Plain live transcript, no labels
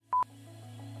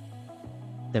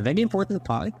the very important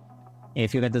part,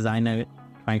 if you're a designer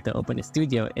trying to open a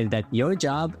studio, is that your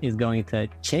job is going to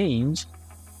change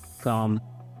from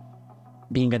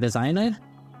being a designer.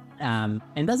 And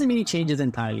doesn't mean it changes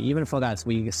entirely. Even for us,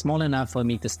 we're small enough for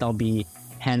me to still be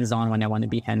hands-on when I want to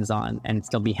be hands-on and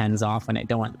still be hands-off when I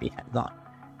don't want to be hands-on.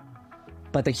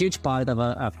 But a huge part of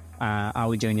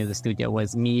our journey as a studio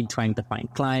was me trying to find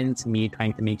clients, me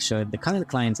trying to make sure the current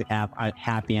clients we have are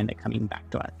happy and they're coming back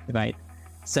to us, right?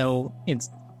 So it's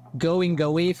going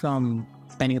away from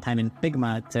spending time in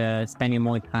Figma to spending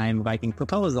more time writing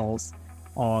proposals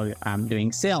or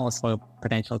doing sales for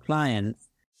potential clients.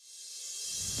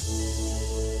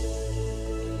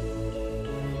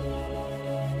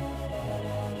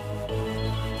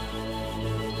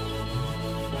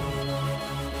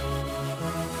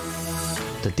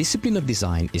 The discipline of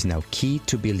design is now key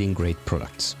to building great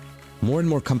products. More and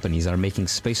more companies are making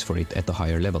space for it at the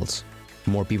higher levels.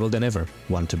 More people than ever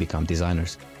want to become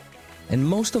designers. And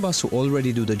most of us who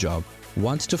already do the job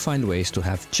want to find ways to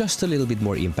have just a little bit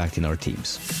more impact in our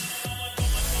teams.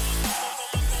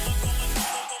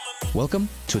 Welcome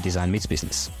to Design Meets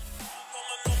Business.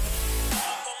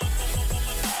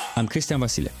 I'm Christian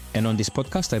Vasile, and on this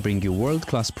podcast I bring you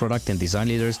world-class product and design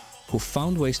leaders who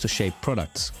found ways to shape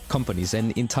products, companies,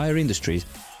 and entire industries,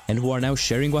 and who are now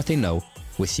sharing what they know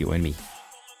with you and me.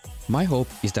 My hope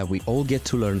is that we all get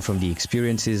to learn from the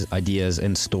experiences, ideas,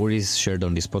 and stories shared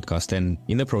on this podcast, and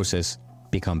in the process,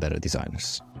 become better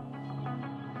designers.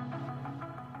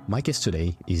 My guest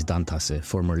today is Dan Tase,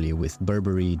 formerly with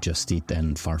Burberry, Just Eat,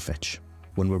 and Farfetch.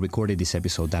 When we recorded this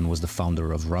episode, Dan was the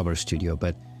founder of Rubber Studio,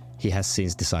 but he has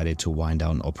since decided to wind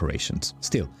down operations.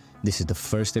 Still, this is the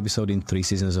first episode in 3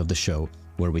 seasons of the show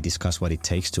where we discuss what it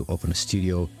takes to open a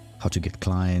studio, how to get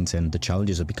clients, and the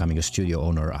challenges of becoming a studio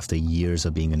owner after years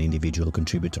of being an individual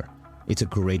contributor. It's a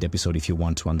great episode if you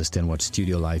want to understand what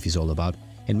studio life is all about,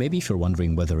 and maybe if you're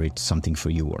wondering whether it's something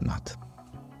for you or not.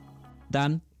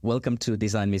 Dan, welcome to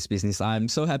Design Meets Business. I'm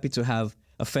so happy to have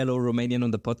a fellow Romanian on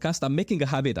the podcast. I'm making a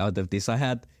habit out of this. I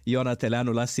had Ioana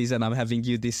Teleanu last season. I'm having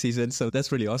you this season, so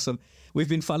that's really awesome. We've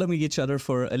been following each other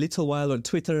for a little while on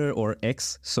Twitter, or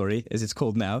X, as it's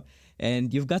called now.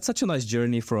 And you've got such a nice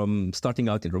journey from starting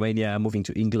out in Romania, moving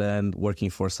to England,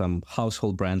 working for some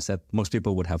household brands that most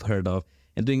people would have heard of,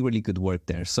 and doing really good work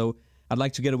there. So I'd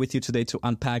like to get with you today to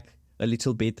unpack a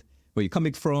little bit where you're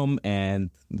coming from and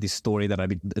this story that I've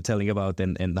been telling about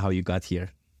and how you got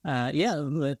here.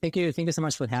 Thank you so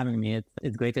much for having me.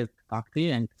 It's great to talk to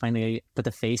you and finally put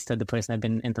a face to the person I've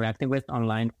been interacting with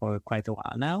online for quite a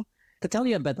while now. To tell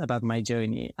you a bit about my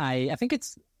journey, I think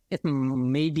it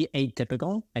may be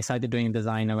atypical. I started doing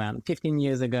design around 15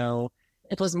 years ago.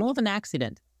 It was more of an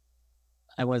accident.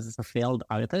 I was a failed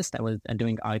artist. I was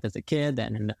doing art as a kid,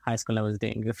 and in high school I was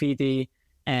doing graffiti,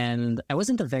 and I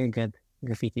wasn't a very good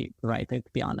graffiti writer, to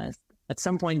be honest. At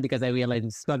some point, because I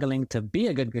realized struggling to be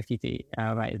a good graffiti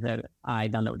writer, I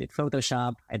downloaded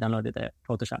Photoshop. I downloaded a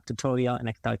Photoshop tutorial, and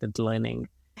I started learning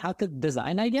how to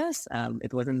design, I guess.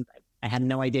 I had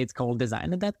no idea it's called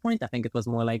design at that point. I think it was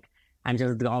more like I'm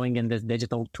just drawing in this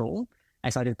digital tool. I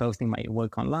started posting my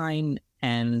work online.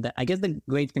 And I guess the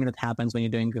great thing that happens when you're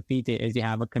doing graffiti is you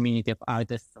have a community of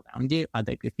artists around you,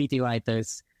 other graffiti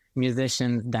writers,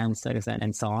 musicians, dancers,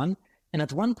 and so on. And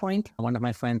at one point, one of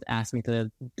my friends asked me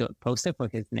to do a poster for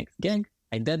his next gig.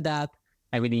 I did that.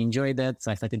 I really enjoyed it,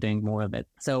 so I started doing more of it.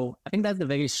 So I think that's the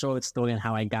very short story on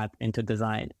how I got into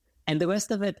design. And the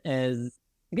rest of it is,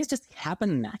 I guess, just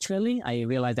happened naturally. I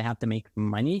realized I have to make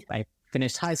money. I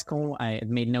finished high school. It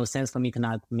made no sense for me to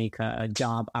not make a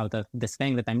job out of this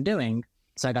thing that I'm doing.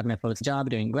 So I got my first job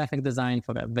doing graphic design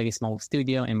for a very small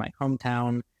studio in my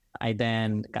hometown. I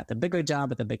then got a bigger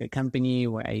job at a bigger company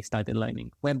where I started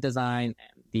learning web design.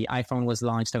 The iPhone was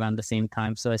launched around the same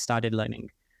time, so I started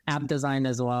learning app design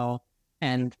as well.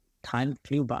 And time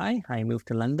flew by. I moved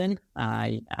to London.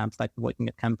 I started working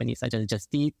at companies such as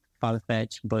Just Eat,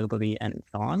 Farfetch, Burberry, and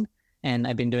so on. And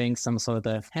I've been doing some sort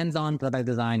of hands-on product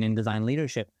design and design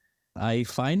leadership. I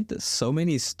find so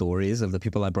many stories of the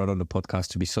people I brought on the podcast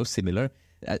to be so similar.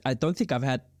 I don't think I've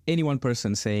had any one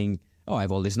person saying, oh,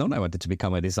 I've always known I wanted to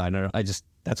become a designer.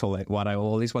 That's what I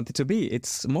always wanted to be.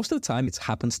 It's most of the time it's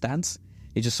happenstance.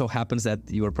 It just so happens that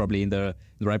you were probably in the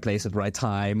right place at the right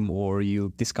time, or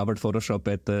you discovered Photoshop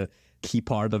at the key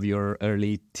part of your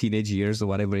early teenage years or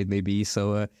whatever it may be.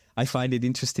 So I find it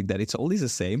interesting that it's always the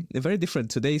same. They're very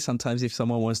different. Today, sometimes if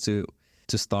someone wants to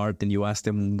start and you ask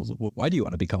them, why do you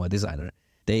want to become a designer?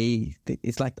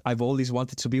 It's like, I've always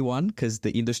wanted to be one, because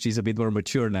the industry is a bit more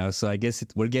mature now. So I guess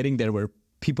we're getting there where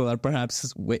people are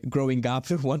perhaps growing up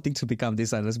wanting to become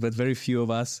designers, but very few of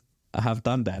us have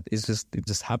done that. It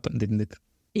just happened, didn't it?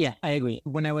 Yeah, I agree.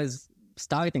 When I was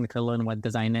starting to learn what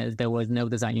design is, there was no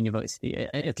design university,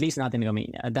 at least not in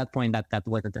Romania. At that point, that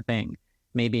wasn't a thing.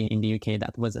 Maybe in the UK,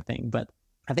 that was a thing. But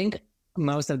I think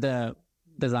most of the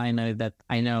designers that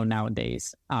I know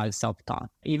nowadays are self-taught.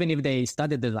 Even if they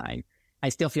studied design, I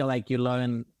still feel like you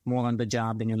learn more on the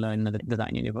job than you learn at the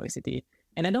design university.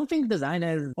 And I don't think design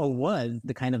is or was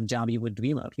the kind of job you would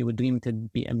dream of. You would dream to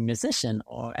be a musician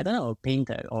or, I don't know, a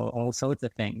painter or all sorts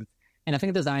of things. And I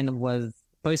think design was,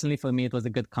 personally for me, it was a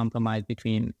good compromise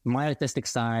between my artistic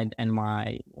side and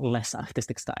my less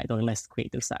artistic side or less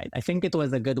creative side. I think it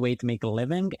was a good way to make a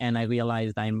living, and I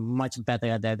realized I'm much better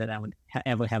at that than I would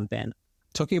ever have been.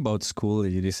 Talking about school,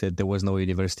 you just said there was no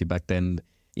university back then.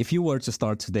 If you were to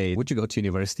start today, would you go to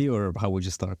university or how would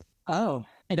you start? Oh,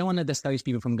 I don't want to discourage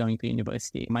people from going to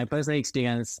university. My personal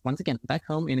experience, once again, back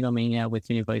home in Romania with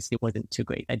university wasn't too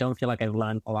great. I don't feel like I've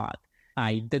learned a lot.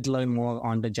 I did learn more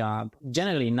on the job,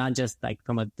 generally, not just like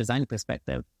from a design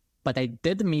perspective, but I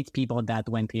did meet people that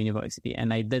went to university,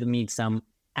 and I did meet some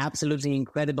absolutely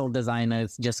incredible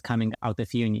designers just coming out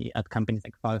of uni at companies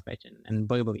like Fresha and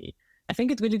Burberry. I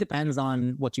think it really depends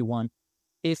on what you want.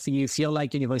 If you feel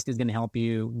like university is going to help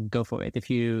you, go for it. If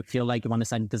you feel like you want to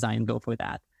study design, go for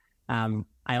that.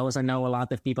 I also know a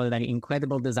lot of people that are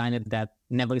incredible designers that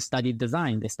never studied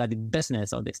design. They studied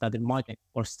business or they studied marketing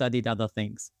or studied other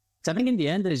things. So I think in the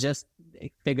end, it's just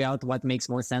figure out what makes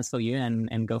more sense for you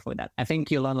and go for that. I think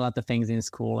you learn a lot of things in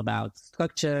school about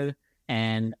structure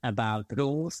and about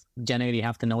rules. Generally, you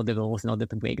have to know the rules in order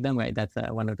to break them, right? That's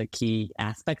one of the key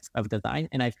aspects of design.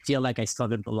 And I feel like I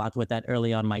struggled a lot with that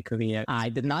early on in my career. I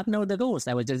did not know the rules.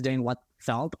 I was just doing what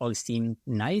felt or seemed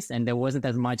nice. And there wasn't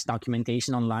as much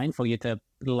documentation online for you to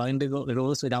learn the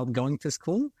rules without going to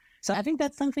school. So I think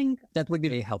that's something that would be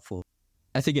very helpful.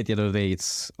 I think at the end of the day,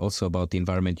 it's also about the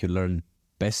environment you learn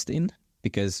best in,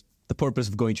 because the purpose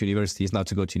of going to university is not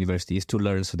to go to university, is to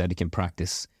learn so that you can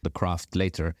practice the craft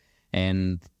later.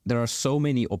 And there are so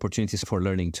many opportunities for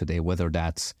learning today, whether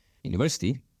that's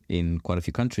university in quite a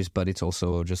few countries, but it's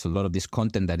also just a lot of this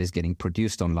content that is getting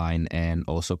produced online, and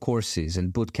also courses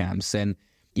and boot camps. And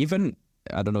even,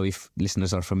 I don't know if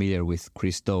listeners are familiar with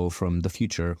Chris Do from The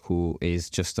Future, who is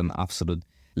just an absolute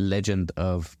legend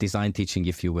of design teaching,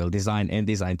 if you will, design and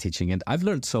design teaching. And I've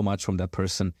learned so much from that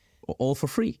person, all for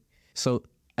free. So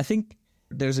I think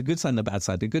there's a good side and a bad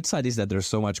side. The good side is that there's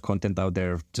so much content out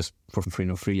there just for free,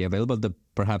 freely available. The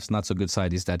perhaps not so good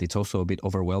side is that it's also a bit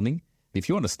overwhelming. If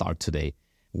you want to start today,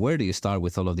 where do you start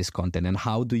with all of this content, and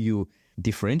how do you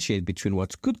differentiate between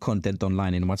what's good content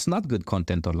online and what's not good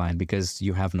content online? Because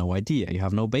you have no idea, you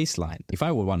have no baseline. If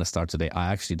I would want to start today,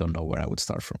 I actually don't know where I would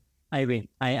start from. I agree.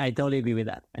 I totally agree with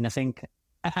that. And I think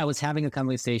I was having a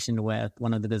conversation with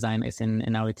one of the designers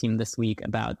in our team this week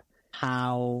about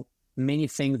how many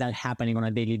things are happening on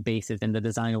a daily basis in the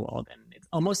design world. And it's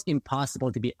almost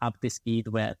impossible to be up to speed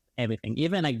with everything.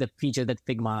 Even like the feature that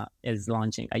Figma is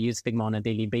launching, I use Figma on a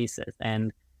daily basis.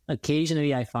 And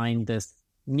occasionally I find this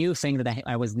new thing that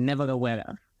I was never aware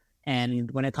of. And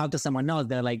when I talk to someone else,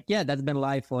 they're like, yeah, that's been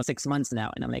live for 6 months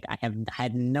now. And I'm like, I have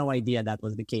had no idea that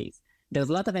was the case. There's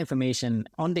a lot of information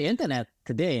on the internet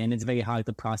today, and it's very hard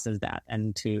to process that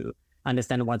and to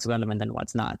understand what's relevant and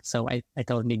what's not. So I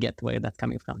totally get where that's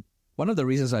coming from. One of the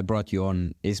reasons I brought you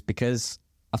on is because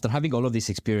after having all of this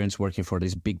experience working for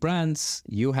these big brands,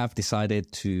 you have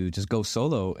decided to just go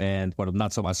solo and, well,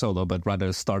 not so much solo, but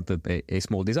rather start a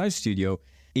small design studio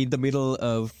in the middle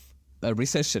of a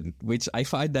recession, which I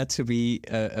find that to be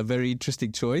a very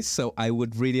interesting choice. So I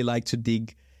would really like to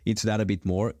dig into that a bit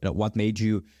more. What made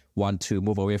you want to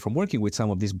move away from working with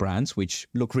some of these brands, which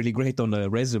look really great on a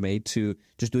resume, to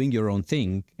just doing your own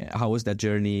thing? How was that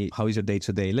journey? How is your day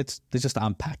to day? Let's just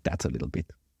unpack that a little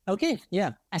bit. Okay,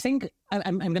 yeah. I think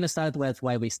I'm going to start with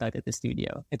why we started the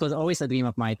studio. It was always a dream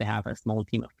of mine to have a small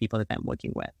team of people that I'm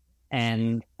working with.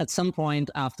 And at some point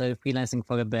after freelancing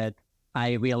for a bit,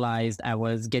 I realized I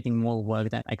was getting more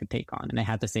work that I could take on. And I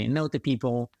had to say no to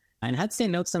people, and had to say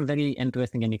no to some very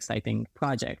interesting and exciting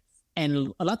projects.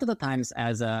 And a lot of the times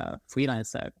as a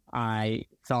freelancer, I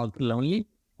felt lonely.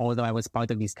 Although I was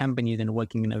part of these companies and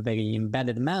working in a very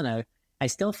embedded manner, I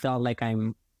still felt like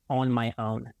I'm on my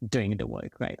own doing the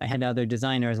work, right? I had other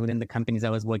designers within the companies I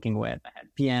was working with. I had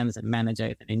PMs and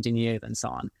managers and engineers and so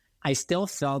on. I still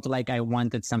felt like I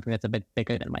wanted something that's a bit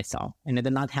bigger than myself. And it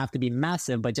did not have to be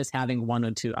massive, but just having one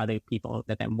or two other people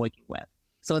that I'm working with.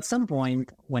 So at some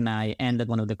point, when I ended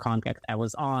one of the contracts I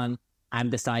was on, I've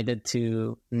decided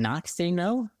to not say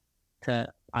no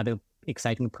to other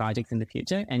exciting projects in the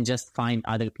future and just find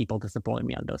other people to support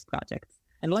me on those projects.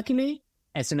 And luckily,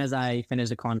 as soon as I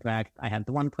finished the contract, I had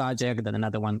the one project, then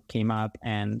another one came up,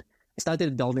 and I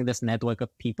started building this network of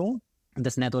people,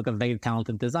 this network of very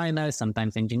talented designers,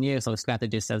 sometimes engineers or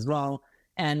strategists as well.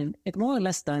 And it more or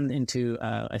less turned into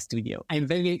a studio. I'm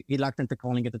very reluctant to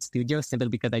calling it a studio simply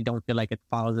because I don't feel like it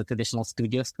follows the traditional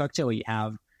studio structure where you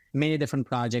have many different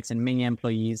projects and many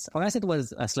employees. For us, it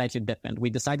was slightly different. We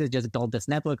decided to just build this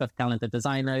network of talented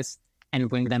designers and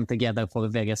bring them together for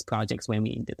various projects when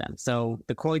we needed them. So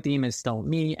the core team is still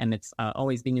me, and it's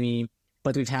always been me,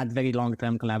 but we've had very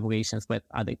long-term collaborations with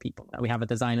other people. We have a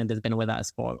designer that's been with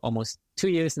us for almost 2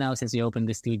 years now since we opened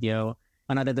the studio,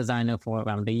 another designer for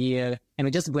around a year, and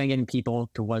we just bring in people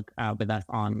to work with us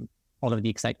on all of the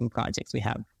exciting projects we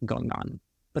have going on.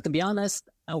 But to be honest,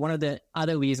 one of the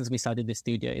other reasons we started the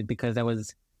studio is because I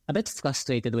was a bit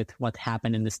frustrated with what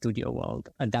happened in the studio world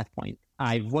at that point.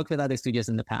 I've worked with other studios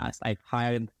in the past. I've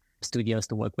hired studios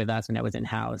to work with us when I was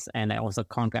in-house, and I also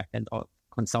contracted or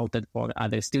consulted for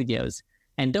other studios.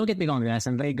 And don't get me wrong, there are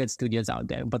some very good studios out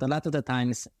there, but a lot of the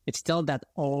times it's still that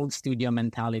old studio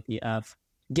mentality of,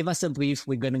 give us a brief,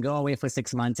 we're going to go away for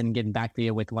 6 months and get back to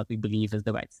you with what we believe is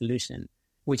the right solution,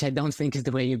 which I don't think is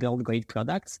the way you build great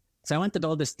products. So I want to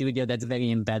build a studio that's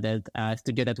very embedded, a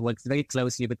studio that works very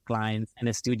closely with clients, and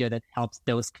a studio that helps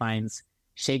those clients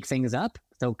shake things up.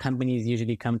 So companies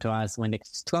usually come to us when they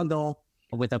struggle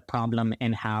with a problem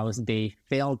in-house, they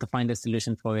fail to find a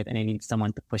solution for it, and they need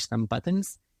someone to push some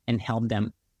buttons and help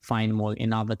them find more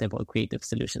innovative or creative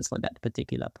solutions for that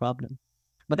particular problem.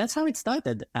 But that's how it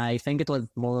started. I think it was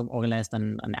more or less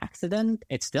an accident.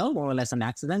 It's still more or less an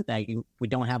accident. We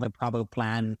don't have a proper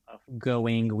plan of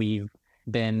growing. We've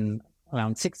been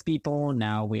around 6 people.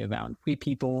 Now we're around 3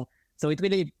 people. So it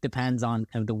really depends on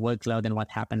kind of the workload and what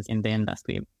happens in the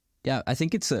industry. Yeah, I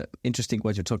think it's interesting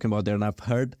what you're talking about there. And I've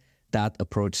heard that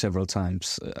approach several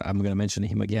times. I'm going to mention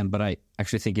him again, but I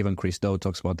actually think even Chris Do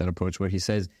talks about that approach where he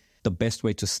says the best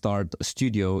way to start a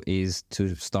studio is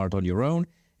to start on your own.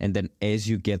 And then as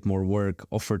you get more work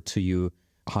offered to you,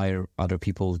 hire other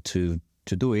people to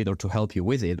do it or to help you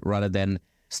with it, rather than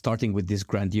starting with this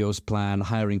grandiose plan,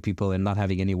 hiring people and not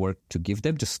having any work to give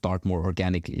them. Just start more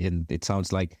organically. And it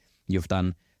sounds like you've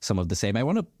done some of the same. I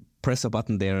want to press a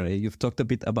button there. You've talked a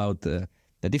bit about the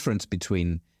difference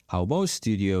between how most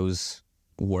studios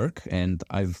work, and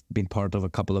I've been part of a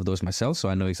couple of those myself, so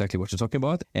I know exactly what you're talking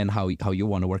about, and how you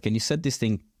want to work. And you said this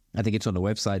thing, I think it's on the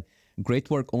website, great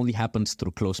work only happens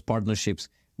through close partnerships.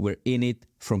 We're in it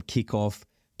from kickoff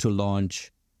to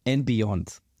launch and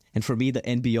beyond. And for me, the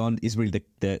and beyond is really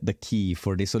the key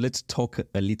for this. So let's talk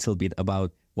a little bit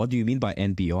about what do you mean by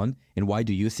and beyond, and why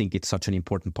do you think it's such an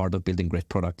important part of building great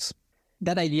products?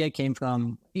 That idea came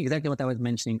from exactly what I was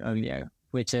mentioning earlier,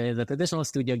 which is a traditional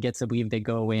studio gets a brief, they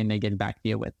go away and they get back to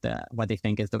you with what they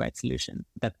think is the right solution.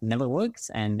 That never works,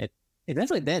 and it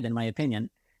eventually did, in my opinion.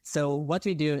 So what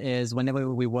we do is whenever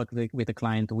we work with a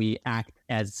client, we act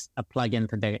as a plugin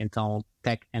to their internal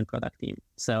tech and product team.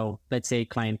 So let's say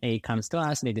client A comes to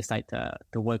us, they decide to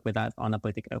work with us on a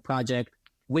particular project.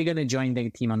 We're going to join their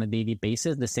team on a daily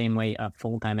basis, the same way a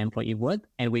full-time employee would,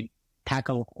 and we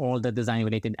tackle all the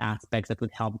design-related aspects that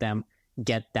would help them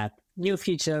get that new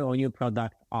feature or new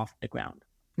product off the ground.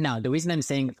 Now, the reason I'm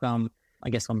saying from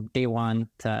day one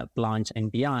to launch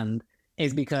and beyond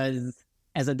is because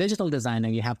as a digital designer,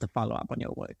 you have to follow up on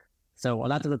your work. So a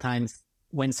lot of the times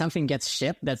when something gets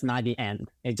shipped, that's not the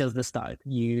end. It's just the start.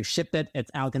 You shipped it,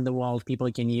 it's out in the world, people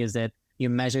can use it, you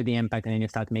measure the impact, and then you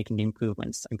start making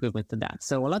improvements to that.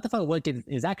 So a lot of our work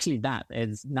is actually that.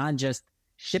 It's not just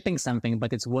shipping something,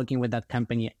 but it's working with that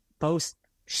company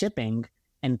post-shipping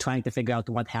and trying to figure out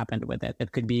what happened with it.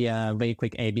 It could be a very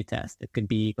quick A/B test. It could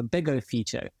be a bigger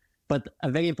feature. But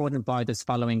a very important part is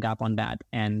following up on that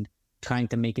and trying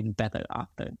to make it better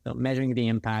after. So measuring the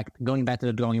impact, going back to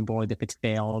the drawing board if it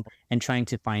failed, and trying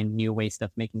to find new ways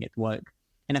of making it work.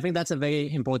 And I think that's a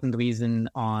very important reason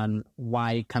on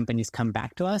why companies come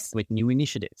back to us with new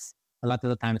initiatives. A lot of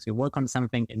the times we work on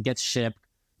something, it gets shipped,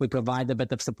 we provide a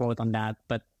bit of support on that,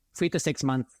 but 3 to 6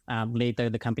 months later,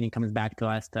 the company comes back to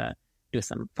us to do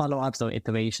some follow-ups or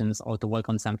iterations or to work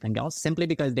on something else, simply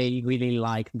because they really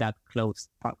like that close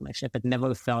partnership. It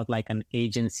never felt like an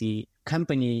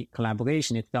agency-company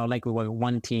collaboration. It felt like we were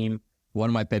one team. One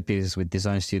of my pet peeves with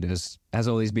design studios has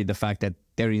always been the fact that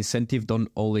their incentive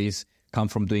don't always come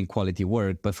from doing quality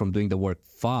work, but from doing the work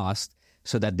fast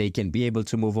so that they can be able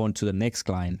to move on to the next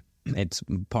client. It's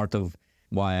part of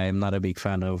why I'm not a big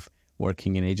fan of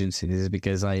working in agencies, is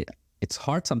because it's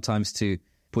hard sometimes to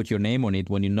put your name on it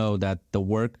when you know that the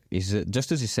work is,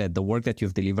 just as you said, the work that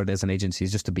you've delivered as an agency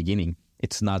is just the beginning.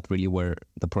 It's not really where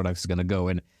the product is going to go.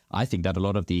 And I think that a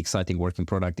lot of the exciting working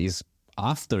product is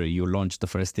after you launch the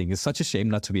first thing. It's such a shame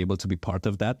not to be able to be part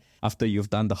of that after you've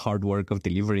done the hard work of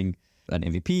delivering an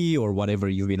MVP or whatever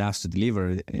you've been asked to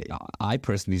deliver. I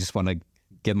personally just want to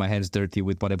get my hands dirty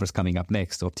with whatever's coming up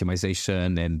next,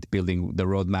 optimization and building the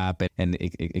roadmap and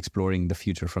exploring the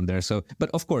future from there. So, but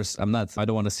of course, I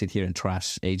don't want to sit here and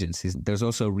trash agencies. There's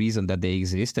also a reason that they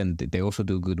exist and they also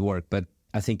do good work. But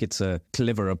I think it's a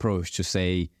clever approach to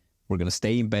say, we're going to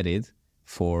stay embedded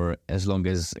for as long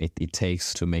as it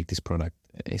takes to make this product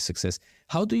a success.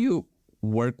 How do you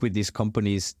work with these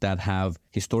companies that have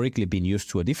historically been used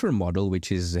to a different model,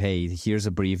 which is, hey, here's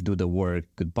a brief, do the work,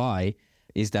 goodbye?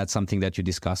 Is that something that you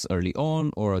discuss early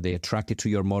on, or are they attracted to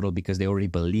your model because they already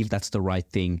believe that's the right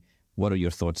thing? What are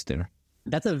your thoughts there?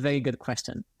 That's a very good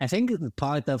question. I think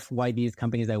part of why these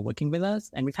companies are working with us,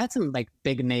 and we've had some like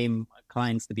big name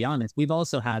clients, to be honest. We've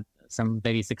also had some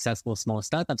very successful small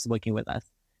startups working with us.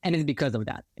 And it's because of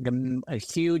that. A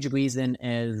huge reason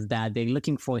is that they're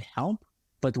looking for help,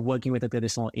 but working with a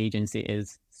traditional agency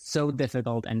is so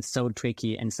difficult and so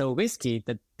tricky and so risky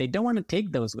that they don't want to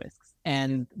take those risks.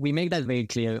 And we make that very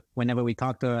clear whenever we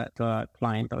talk to a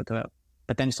client or to a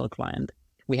potential client.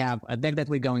 We have a deck that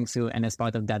we're going through, and as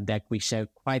part of that deck, we share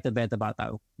quite a bit about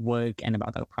our work and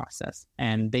about our process.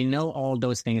 And they know all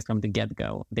those things from the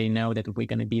get-go. They know that if we're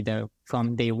going to be there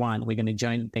from day one, we're going to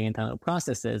join their internal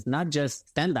processes, not just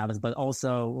stand-ups, but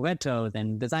also retros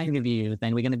and design reviews.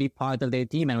 And we're going to be part of their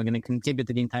team, and we're going to contribute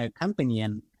to the entire company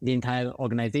and the entire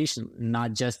organization,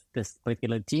 not just this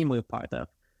particular team we're part of.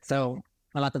 So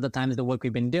a lot of the times, the work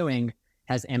we've been doing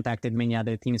has impacted many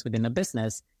other teams within the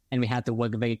business, and we had to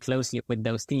work very closely with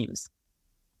those teams.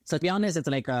 So to be honest, it's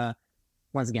like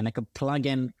once again, like a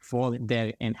plugin for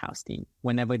their in-house team.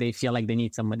 Whenever they feel like they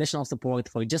need some additional support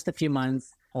for just a few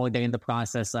months, or they're in the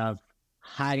process of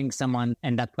hiring someone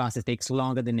and that process takes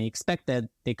longer than they expected,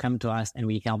 they come to us and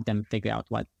we help them figure out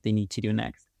what they need to do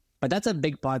next. But that's a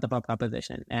big part of our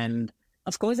proposition. And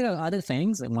of course, there are other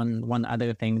things. One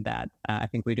other thing that I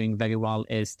think we're doing very well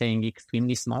is staying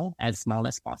extremely small as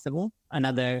possible.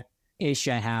 Another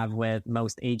issue I have with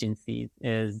most agencies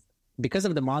is because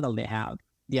of the model they have,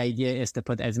 the idea is to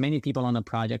put as many people on a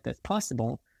project as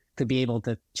possible to be able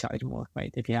to charge more,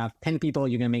 right? If you have 10 people,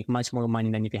 you're going to make much more money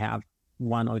than if you have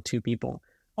 1 or 2 people.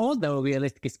 Although,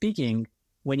 realistically speaking,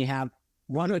 when you have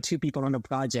 1 or 2 people on a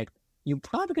project, you're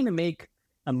probably going to make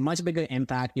a much bigger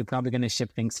impact. You're probably going to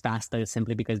ship things faster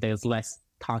simply because there's less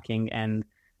talking. And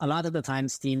a lot of the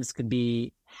times, teams could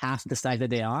be half the size that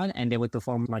they are, and they would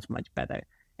perform much, much better.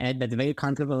 And that's very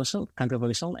controversial,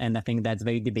 and I think that's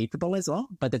very debatable as well.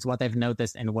 But it's what I've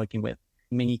noticed in working with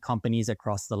many companies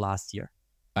across the last year.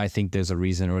 I think there's a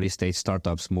reason early stage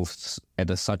startups move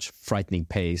at such frightening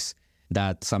pace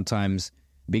that sometimes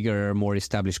bigger, more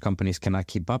established companies cannot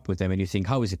keep up with them. And you think,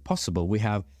 how is it possible? We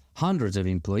have hundreds of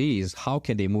employees. How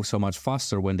can they move so much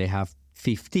faster when they have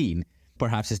 15?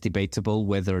 Perhaps it's debatable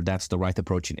whether that's the right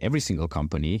approach in every single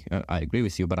company. I agree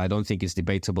with you, but I don't think it's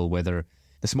debatable whether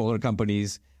the smaller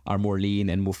companies are more lean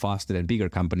and move faster than bigger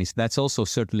companies. That's also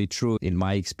certainly true in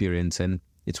my experience, and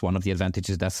it's one of the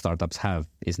advantages that startups have,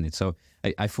 isn't it? So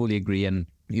I fully agree. And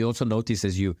you also notice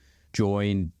as you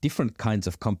join different kinds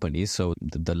of companies, so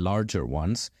the larger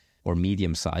ones or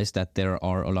medium-sized, that there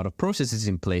are a lot of processes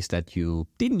in place that you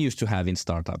didn't used to have in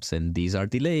startups, and these are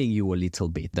delaying you a little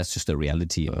bit. That's just the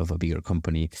reality of a bigger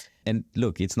company. And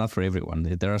look, it's not for everyone.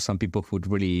 There are some people who would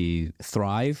really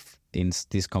thrive in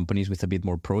these companies with a bit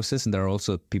more process, and there are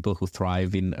also people who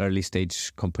thrive in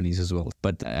early-stage companies as well.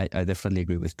 But I definitely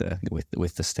agree with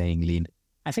the staying lean.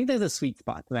 I think there's a sweet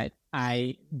spot, right?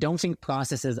 I don't think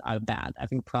processes are bad. I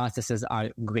think processes are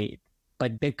great.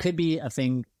 But there could be a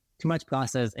thing. Too much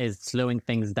process is slowing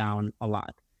things down a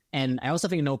lot. And I also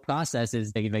think no process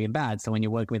is very, very bad. So when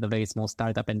you work with a very small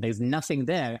startup and there's nothing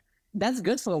there, that's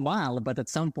good for a while, but at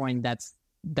some point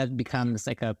that becomes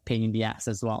like a pain in the ass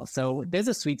as well. So there's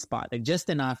a sweet spot, like just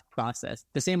enough process.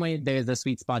 The same way there's a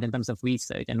sweet spot in terms of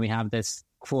research. And we have this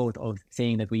quote or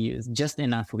saying that we use, just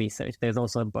enough research. There's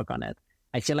also a book on it.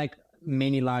 I feel like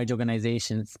many large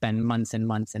organizations spend months and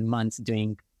months and months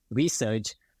doing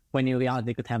research when in reality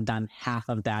they could have done half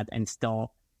of that and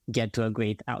still get to a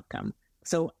great outcome.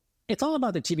 So it's all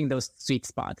about achieving those sweet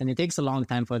spots. And it takes a long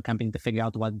time for a company to figure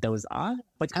out what those are.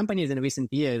 But companies in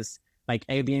recent years, like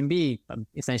Airbnb,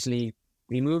 essentially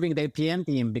removing their PM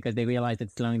team because they realize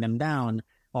it's slowing them down,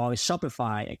 or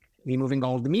Shopify, like removing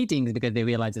all the meetings because they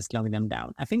realize it's slowing them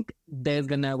down. I think we're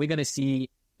going to see,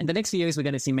 in the next few years, we're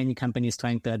going to see many companies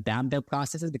trying to adapt their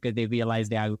processes because they realize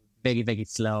they are very, very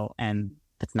slow, and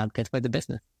that's not good for the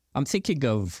business. I'm thinking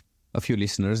of a few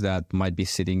listeners that might be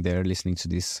sitting there listening to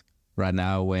this right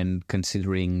now when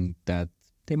considering that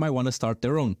they might want to start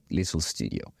their own little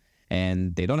studio.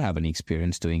 And they don't have any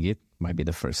experience doing it. Might be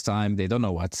the first time. They don't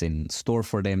know what's in store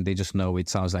for them. They just know it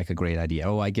sounds like a great idea.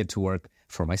 Oh, I get to work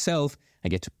for myself. I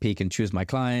get to pick and choose my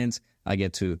clients. I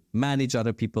get to manage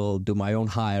other people, do my own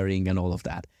hiring and all of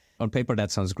that. On paper,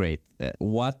 that sounds great.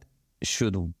 What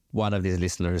should one of these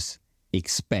listeners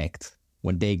expect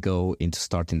when they go into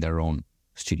starting their own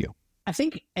studio? I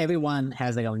think everyone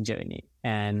has their own journey.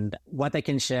 And what I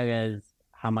can share is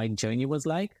how my journey was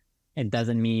like. It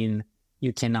doesn't mean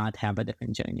you cannot have a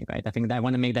different journey, right? I think that I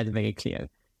want to make that very clear.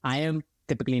 I am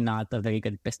typically not a very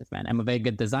good businessman. I'm a very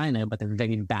good designer, but a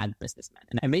very bad businessman.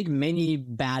 And I made many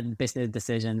bad business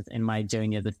decisions in my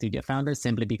journey as a studio founder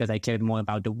simply because I cared more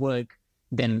about the work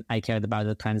than I cared about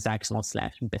the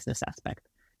transactional/business aspect.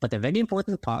 But the very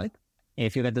important part,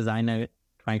 if you're a designer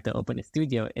trying to open a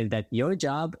studio, is that your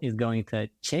job is going to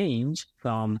change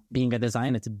from being a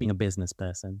designer to being a business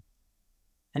person.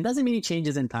 And doesn't mean it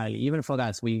changes entirely. Even for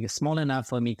us, we're small enough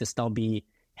for me to still be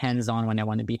hands-on when I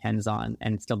want to be hands-on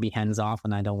and still be hands-off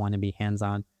when I don't want to be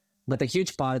hands-on. But a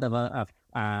huge part of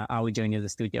our journey as a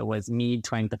studio was me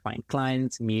trying to find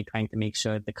clients, me trying to make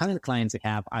sure the current clients we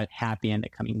have are happy and they're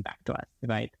coming back to us,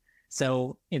 right?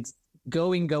 So it's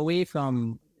going away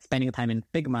from spending time in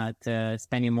Figma to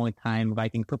spending more time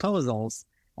writing proposals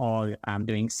or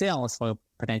doing sales for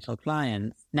potential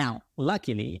clients. Now,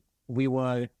 luckily, we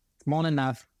were small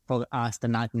enough for us to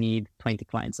not need 20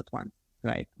 clients at once,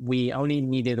 right? We only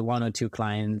needed 1 or 2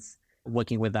 clients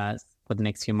working with us for the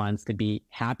next few months to be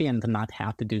happy and to not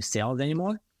have to do sales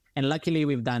anymore. And luckily,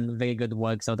 we've done very good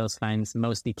work. So those clients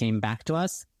mostly came back to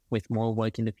us with more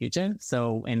work in the future.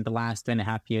 So in the last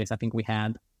 2.5 years, I think we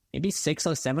had maybe 6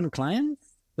 or 7 clients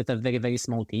with a very, very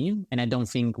small team. And I don't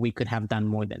think we could have done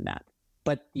more than that.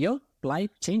 But your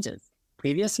life changes.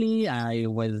 Previously, I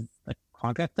was a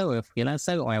contractor or a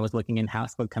freelancer, or I was working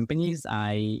in-house for companies.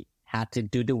 I had to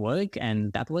do the work,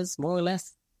 and that was more or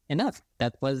less enough.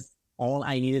 That was all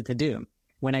I needed to do.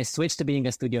 When I switched to being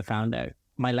a studio founder,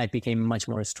 my life became much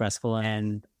more stressful,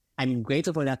 and I'm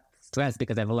grateful for that stress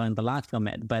because I've learned a lot from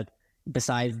it. But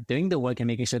besides doing the work and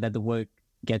making sure that the work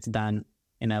gets done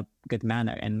in a good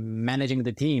manner and managing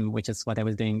the team, which is what I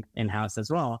was doing in-house as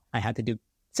well, I had to do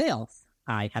sales.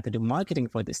 I had to do marketing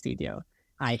for the studio.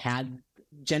 I had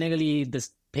generally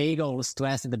this payroll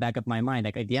stress in the back of my mind.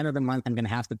 Like at the end of the month, I'm going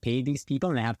to have to pay these people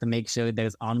and I have to make sure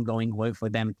there's ongoing work for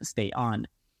them to stay on.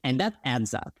 And that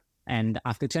adds up. And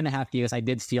after 2.5 years, I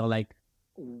did feel like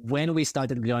when we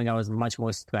started growing, I was much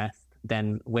more stressed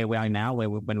than where we are now,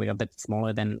 when we are a bit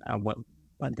smaller than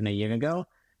a year ago.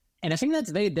 And I think that's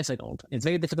very difficult. It's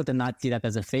very difficult to not see that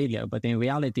as a failure. But in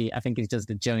reality, I think it's just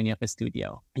the journey of a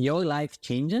studio. Your life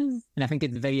changes. And I think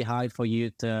it's very hard for you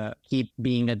to keep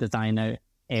being a designer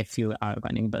if you are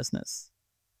running business.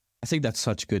 I think that's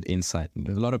such good insight.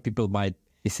 A lot of people might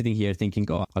be sitting here thinking,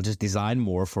 oh, I'll just design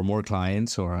more for more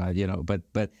clients or,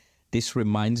 but this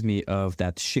reminds me of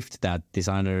that shift that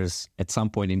designers at some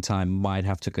point in time might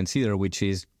have to consider, which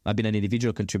is I've been an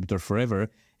individual contributor forever,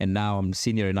 and now I'm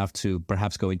senior enough to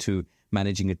perhaps go into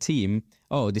managing a team.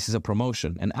 Oh, this is a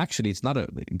promotion. And actually, it's not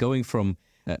going from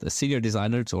a senior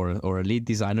designer or a lead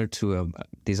designer to a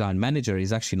design manager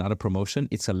is actually not a promotion.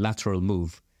 It's a lateral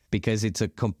move because it's a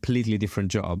completely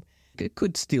different job. It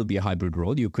could still be a hybrid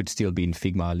role. You could still be in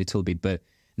Figma a little bit, but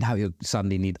now you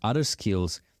suddenly need other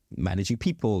skills, managing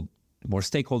people, more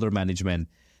stakeholder management,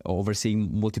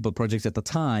 overseeing multiple projects at a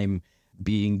time,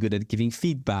 being good at giving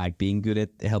feedback, being good at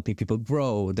helping people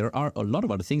grow. There are a lot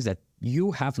of other things that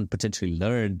you haven't potentially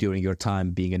learned during your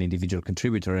time being an individual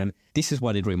contributor. And this is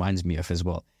what it reminds me of as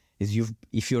well, is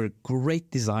if you're a great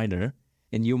designer,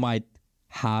 and you might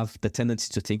have the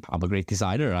tendency to think, I'm a great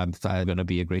designer, I'm going to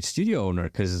be a great studio owner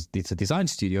because it's a design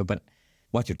studio. But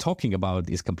what you're talking about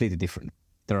is completely different.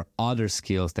 There are other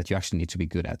skills that you actually need to be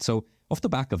good at. So off the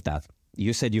back of that,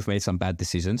 you said you've made some bad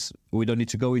decisions. We don't need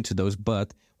to go into those,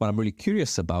 but what I'm really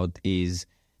curious about is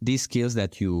these skills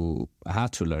that you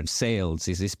had to learn. Sales,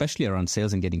 is especially around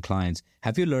sales and getting clients.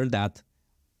 Have you learned that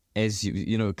as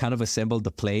you kind of assembled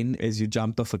the plane as you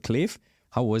jumped off a cliff?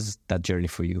 How was that journey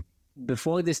for you?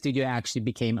 Before the studio actually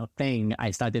became a thing,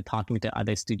 I started talking to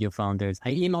other studio founders.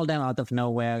 I emailed them out of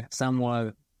nowhere. Some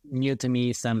were new to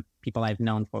me, some people I've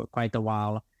known for quite a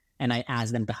while. And I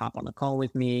asked them to hop on a call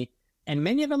with me. And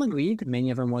many of them agreed.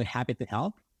 Many of them were happy to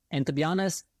help. And to be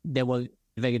honest, they were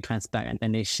very transparent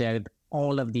and they shared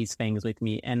all of these things with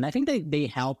me. And I think they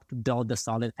helped build the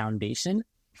solid foundation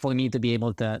for me to be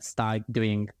able to start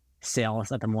doing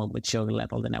sales at a more mature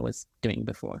level than I was doing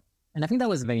before. And I think that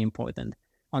was very important.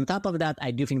 On top of that,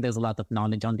 I do think there's a lot of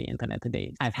knowledge on the internet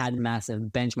today. I've had massive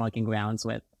benchmarking rounds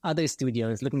with other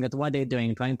studios, looking at what they're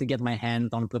doing, trying to get my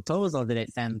hands on proposals that I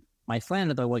send my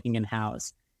friends that are working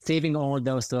in-house, saving all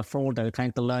those to a folder,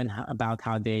 trying to learn about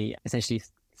how they essentially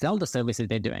sell the services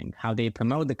they're doing, how they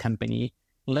promote the company,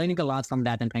 learning a lot from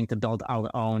that and trying to build our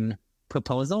own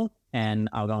proposal and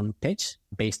our own pitch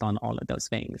based on all of those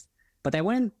things. But I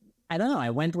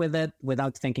went with it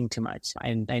without thinking too much.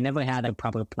 I never had a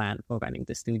proper plan for running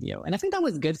the studio. And I think that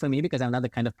was good for me because I'm not the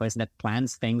kind of person that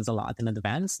plans things a lot in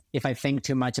advance. If I think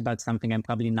too much about something, I'm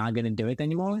probably not going to do it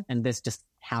anymore. And this just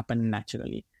happened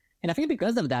naturally. And I think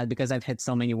because of that, because I've hit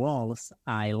so many walls,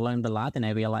 I learned a lot and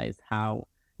I realized how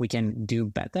we can do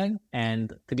better.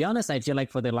 And to be honest, I feel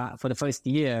like for the first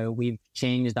year, we've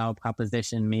changed our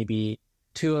proposition maybe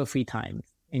 2 or 3 times.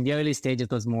 In the early stage,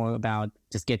 it was more about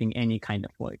just getting any kind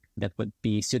of work that would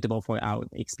be suitable for our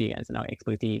experience and our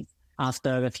expertise.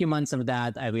 After a few months of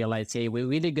that, I realized, hey, we're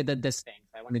really good at this thing.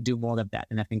 I want to do more of that.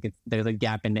 And I think there's a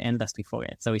gap in the industry for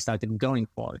it. So we started going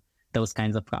for those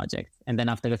kinds of projects. And then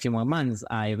after a few more months,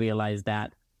 I realized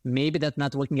that maybe that's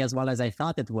not working as well as I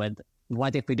thought it would.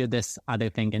 What if we do this other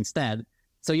thing instead?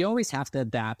 So you always have to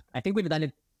adapt. I think we've done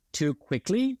it too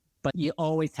quickly, but you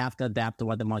always have to adapt to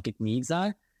what the market needs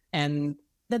are. And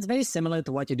that's very similar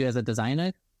to what you do as a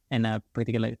designer in a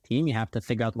particular team. You have to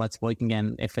figure out what's working,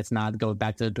 and if it's not, go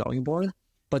back to the drawing board.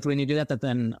 But when you do that at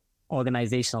an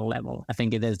organizational level, I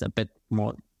think it is a bit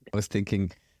more. I was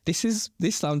thinking, this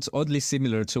sounds oddly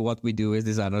similar to what we do as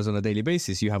designers on a daily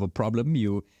basis. You have a problem,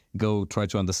 you go try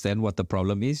to understand what the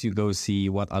problem is, you go see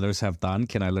what others have done,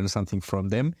 can I learn something from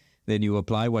them? Then you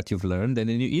apply what you've learned, and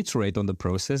then you iterate on the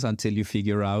process until you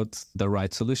figure out the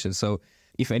right solution. So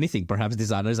if anything, perhaps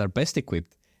designers are best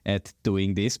equipped at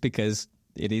doing this because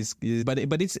it is, but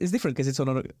it's different because it's on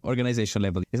an organization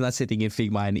level. It's not sitting in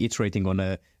Figma and iterating on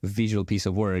a visual piece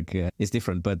of work. It's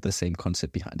different, but the same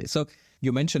concept behind it. So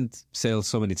you mentioned sales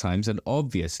so many times, and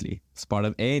obviously it's part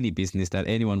of any business that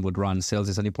anyone would run. Sales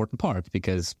is an important part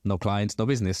because no clients, no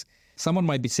business. Someone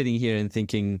might be sitting here and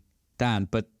thinking, Dan,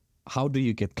 but how do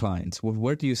you get clients?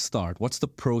 Where do you start? What's the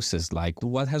process like?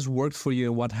 What has worked for you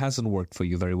and what hasn't worked for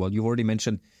you very well? You've already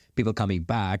mentioned people coming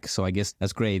back, so I guess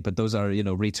that's great, but those are,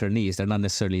 returnees. They're not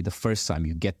necessarily the first time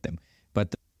you get them.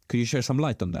 But could you share some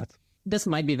light on that? This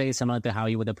might be very similar to how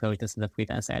you would approach this as a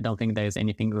freelancer. I don't think there's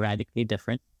anything radically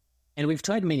different. And we've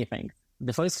tried many things.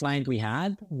 The first client we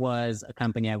had was a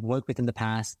company I've worked with in the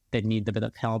past that needed a bit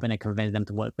of help, and I convinced them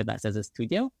to work with us as a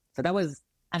studio. So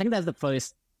I think that's the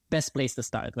first best place to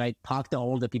start, right? Talk to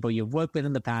all the people you've worked with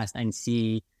in the past and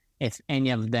see if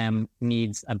any of them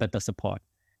needs a bit of support.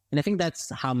 And I think that's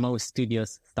how most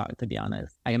studios start, to be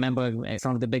honest. I remember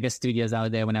some of the biggest studios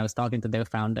out there, when I was talking to their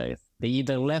founders, they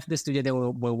either left the studio they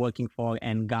were working for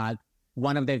and got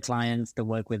one of their clients to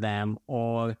work with them,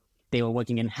 or they were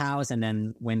working in-house. And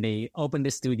then when they opened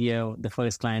the studio, the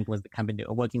first client was the company they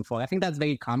were working for. I think that's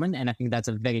very common. And I think that's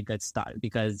a very good start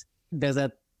because there's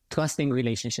a trusting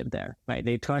relationship there, right?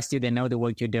 They trust you. They know the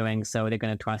work you're doing. So they're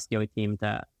going to trust your team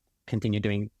to continue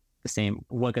doing the same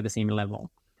work at the same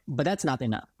level. But that's not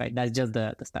enough, right? That's just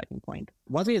the starting point.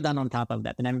 What we've done on top of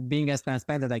that, and I'm being as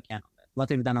transparent as I can on that, what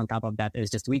we've done on top of that is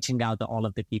just reaching out to all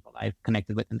of the people I've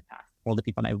connected with in the past, all the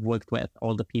people I've worked with,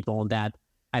 all the people that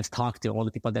I've talked to, all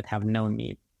the people that have known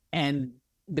me. And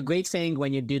the great thing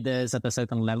when you do this at a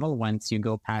certain level, once you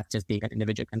go past just being an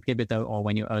individual contributor or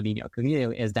when you're early in your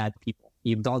career, is that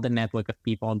you build a network of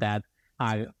people that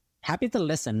are happy to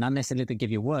listen, not necessarily to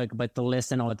give you work, but to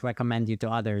listen or to recommend you to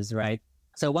others, right?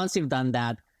 So once you've done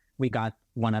that, we got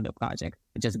one other project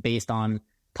just based on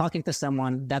talking to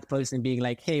someone, that person being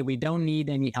like, hey, we don't need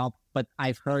any help, but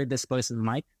I've heard this person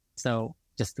might. So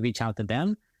just reach out to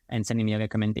them and sending me a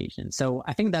recommendation. So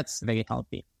I think that's very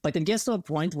healthy. But it gets to a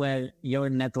point where your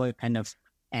network kind of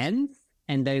ends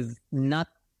and there's not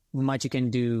much you can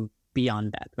do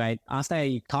beyond that, right? After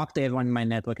I talked to everyone in my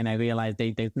network and I realized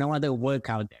there's no other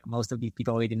work out there. Most of these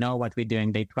people already know what we're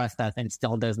doing. They trust us and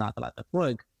still there's not a lot of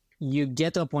work. You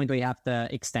get to a point where you have to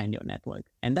extend your network.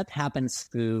 And that happens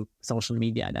through social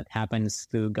media. That happens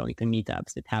through going to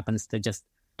meetups. It happens to just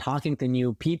talking to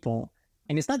new people.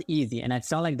 And it's not easy. And I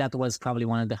felt like that was probably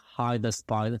one of the hardest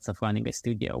parts of running a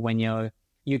studio. When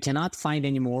you cannot find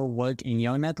any more work in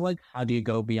your network, how do you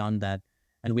go beyond that?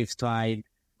 And we've tried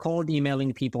cold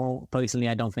emailing people. Personally,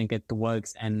 I don't think it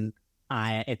works. And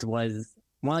it was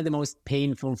one of the most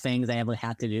painful things I ever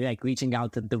had to do, like reaching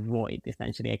out to the void,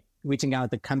 essentially, like reaching out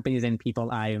to companies and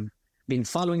people I've been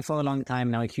following for a long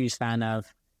time, now a huge fan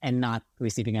of, and not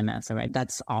receiving an answer, right?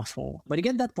 That's awful. But you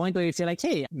get that point where you feel like,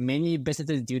 hey, many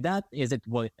businesses do that. Is it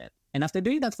worth it? And after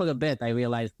doing that for a bit, I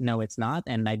realized, no, it's not.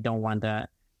 And I don't want to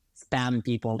spam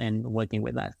people in working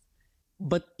with us.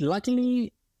 But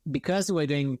luckily, because we're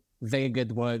doing very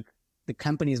good work, the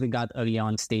companies we got early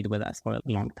on stayed with us for a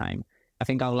long time. I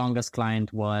think our longest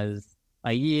client was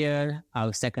a year.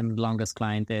 Our second longest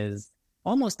client is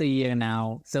almost a year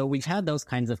now. So we've had those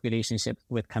kinds of relationships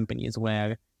with companies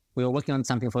where we were working on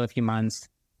something for a few months.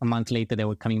 A month later, they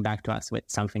were coming back to us with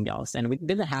something else. And we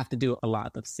didn't have to do a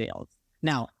lot of sales.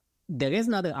 Now, there is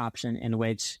another option in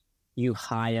which you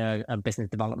hire a business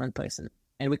development person.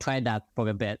 And we tried that for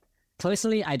a bit.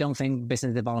 Personally, I don't think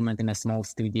business development in a small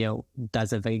studio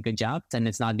does a very good job. And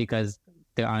it's not because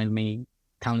there aren't many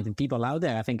talented people out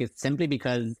there. I think it's simply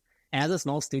because as a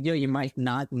small studio, you might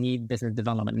not need business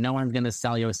development. No one's going to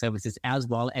sell your services as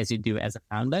well as you do as a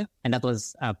founder. And that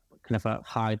was kind of a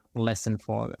hard lesson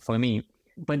for me.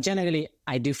 But generally,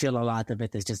 I do feel a lot of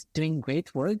it is just doing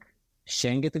great work,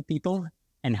 sharing it with people,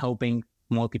 and hoping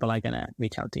more people are going to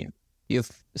reach out to you.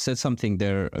 You've said something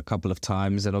there a couple of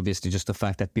times, and obviously just the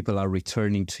fact that people are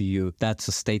returning to you, that's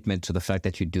a statement to the fact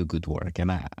that you do good work.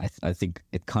 And I think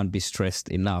it can't be stressed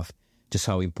enough just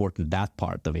how important that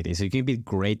part of it is. You can be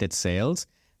great at sales,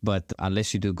 but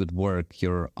unless you do good work,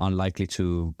 you're unlikely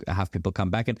to have people come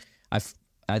back. And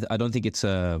I don't think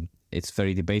it's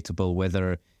very debatable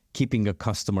whether keeping a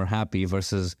customer happy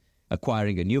versus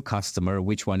acquiring a new customer,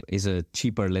 which one is a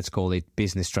cheaper, let's call it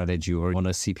business strategy, or on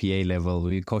a CPA level,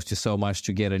 it costs you so much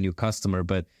to get a new customer,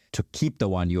 but to keep the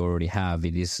one you already have,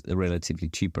 it is relatively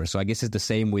cheaper. So I guess it's the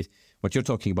same with what you're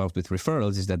talking about with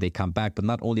referrals, is that they come back, but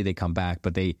not only they come back,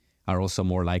 but they are also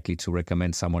more likely to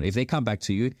recommend someone. If they come back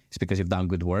to you, it's because you've done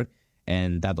good work.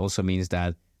 And that also means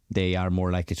that they are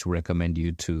more likely to recommend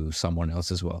you to someone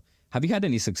else as well. Have you had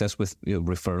any success with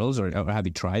referrals, or have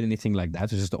you tried anything like that,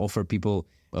 to just offer people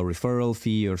a referral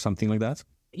fee or something like that?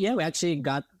 Yeah, we actually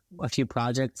got a few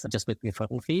projects just with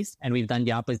referral fees. And we've done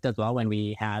the opposite as well. When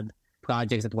we had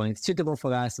projects that weren't suitable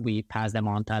for us, we passed them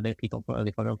on to other people for a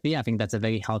referral fee. I think that's a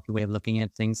very healthy way of looking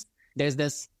at things. There's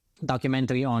this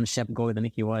documentary on Shep Gordon.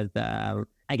 He was,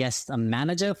 I guess, a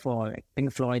manager for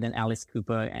Pink Floyd and Alice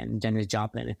Cooper and Janis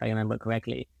Joplin, if I remember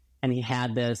correctly. And he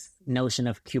had this notion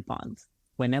of coupons.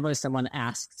 Whenever someone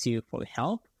asks you for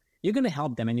help, you're going to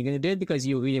help them, and you're going to do it because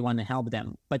you really want to help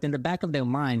them. But in the back of their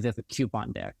minds, there's a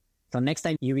coupon there. So next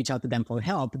time you reach out to them for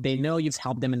help, they know you've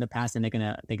helped them in the past, and they're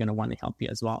gonna want to help you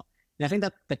as well. And I think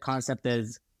that the concept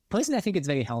is, personally, I think it's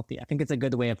very healthy. I think it's a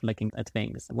good way of looking at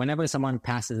things. Whenever someone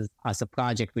passes us a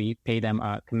project, we pay them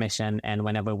a commission, and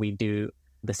whenever we do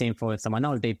the same for someone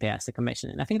else, they pay us a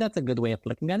commission. And I think that's a good way of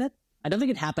looking at it. I don't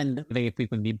think it happened very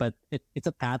frequently, but it's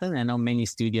a pattern. I know many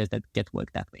studios that get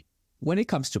work that way. When it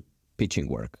comes to pitching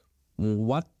work,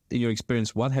 what, in your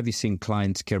experience, what have you seen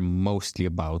clients care mostly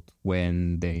about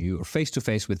when you're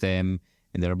face-to-face with them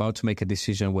and they're about to make a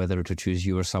decision whether to choose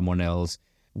you or someone else?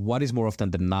 What is more often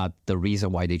than not the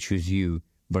reason why they choose you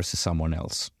versus someone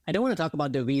else? I don't want to talk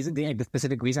about the reason, the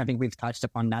specific reason. I think we've touched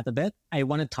upon that a bit. I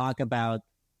want to talk about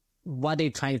what they're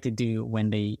trying to do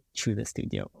when they choose a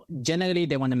studio. Generally,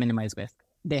 they want to minimize risk.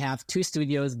 They have two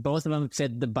studios, both of them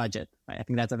fit the budget. Right? I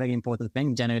think that's a very important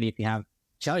thing. Generally, if you have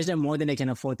charged them more than they can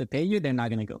afford to pay you, they're not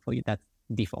going to go for you. That's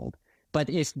default.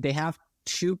 But if they have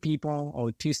two people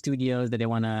or two studios that they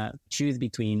want to choose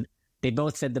between, they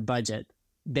both fit the budget,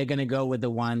 they're going to go with the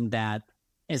one that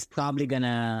is probably going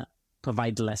to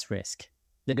provide less risk.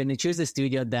 They're going to choose a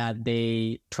studio that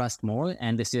they trust more,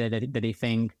 and the studio that they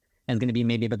think is going to be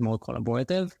maybe a bit more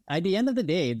collaborative. At the end of the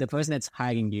day, the person that's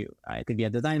hiring you, it could be a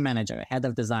design manager, a head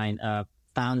of design, a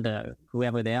founder,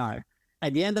 whoever they are.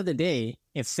 At the end of the day,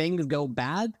 if things go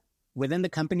bad, within the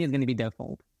company is going to be their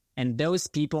fault. And those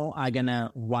people are going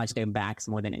to watch their backs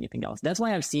more than anything else. That's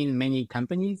why I've seen many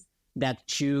companies that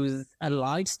choose a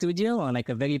large studio or like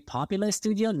a very popular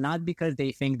studio, not because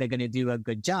they think they're going to do a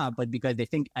good job, but because they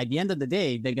think at the end of the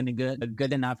day, they're going to do a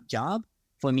good enough job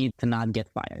for me to not get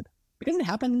fired. Because it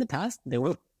happened in the past. There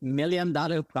were $1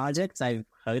 million projects I've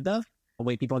heard of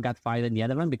where people got fired in the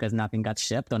other one because nothing got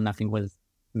shipped or nothing was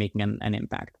making an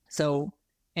impact. So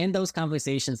in those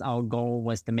conversations, our goal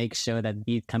was to make sure that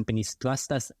these companies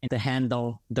trust us and to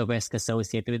handle the risk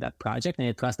associated with that project, and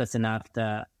they trust us enough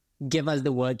to give us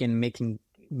the work and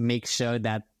make sure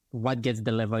that what gets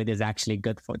delivered is actually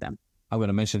good for them. I'm going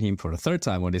to mention him for a third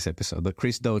time on this episode, but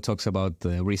Chris Do talks about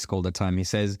the risk all the time. He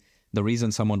says the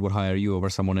reason someone would hire you over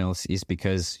someone else is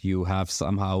because you have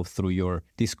somehow, through your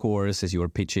discourse as you were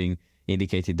pitching,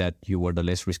 indicated that you were the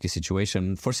less risky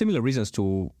situation for similar reasons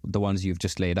to the ones you've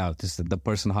just laid out. Is that the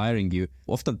person hiring you,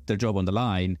 often their job on the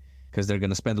line, because they're going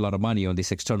to spend a lot of money on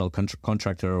this external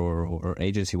contractor or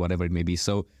agency, whatever it may be.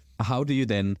 So how do you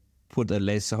then how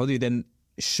do you then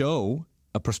show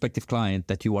a prospective client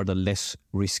that you are the less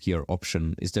riskier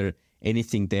option? Is there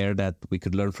anything there that we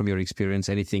could learn from your experience?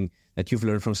 Anything that you've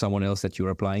learned from someone else that you're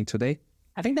applying today?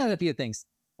 I think there are a few things.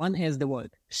 One is the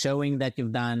work, showing that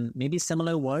you've done maybe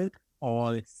similar work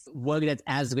or work that's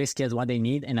as risky as what they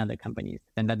need in other companies.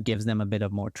 And that gives them a bit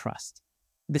of more trust.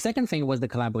 The second thing was the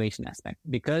collaboration aspect.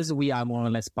 Because we are more or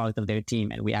less part of their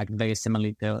team and we act very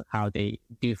similarly to how they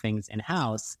do things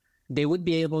in-house, they would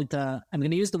be able to, I'm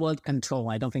going to use the word control.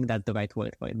 I don't think that's the right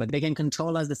word for it, but they can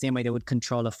control us the same way they would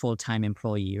control a full-time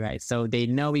employee, right? So they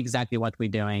know exactly what we're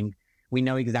doing. We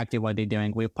know exactly what they're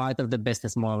doing. We're part of the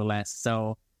business more or less.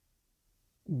 So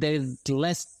there's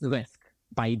less risk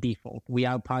by default. We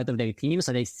are part of their team,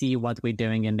 so they see what we're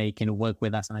doing and they can work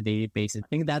with us on a daily basis. I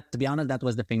think that, to be honest, that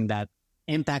was the thing that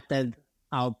impacted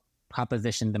our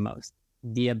proposition the most.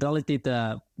 The ability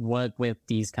to work with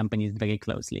these companies very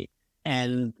closely.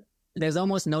 And there's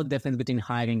almost no difference between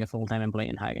hiring a full-time employee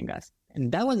and hiring us.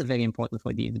 And that was very important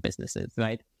for these businesses,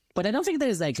 right? But I don't think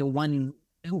there's like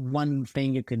one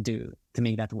thing you could do to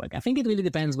make that work. I think it really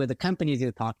depends with the companies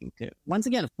you're talking to. Once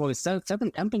again, for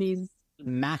certain companies,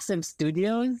 massive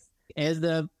studios is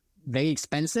the very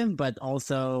expensive, but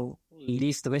also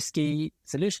least risky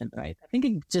solution, right? I think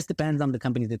it just depends on the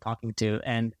companies they're talking to.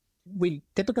 And we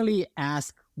typically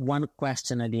ask one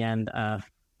question at the end of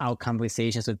our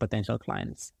conversations with potential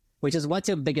clients, which is, what's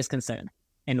your biggest concern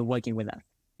in working with us?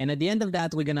 And at the end of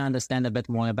that, we're going to understand a bit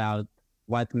more about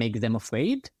what makes them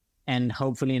afraid. And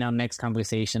hopefully in our next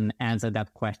conversation, answer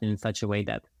that question in such a way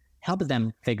that helps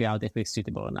them figure out if we're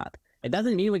suitable or not. It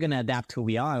doesn't mean we're going to adapt who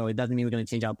we are, or it doesn't mean we're going to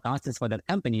change our process for that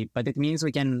company, but it means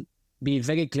we can be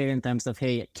very clear in terms of,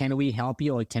 hey, can we help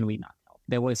you or can we not help?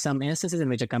 There were some instances in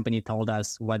which a company told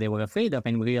us what they were afraid of,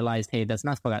 and we realized, hey, that's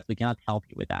not for us. We cannot help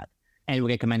you with that. And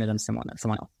we recommended them someone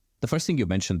else. The first thing you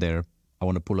mentioned there, I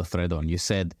want to pull a thread on. You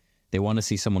said they want to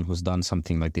see someone who's done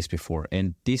something like this before.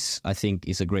 And this, I think,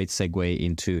 is a great segue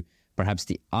into perhaps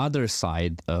the other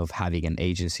side of having an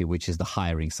agency, which is the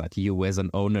hiring side. You as an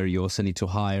owner, you also need to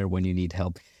hire when you need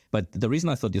help. But the reason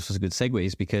I thought this was a good segue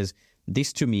is because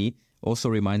this, to me, also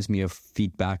reminds me of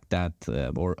feedback that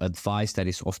or advice that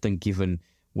is often given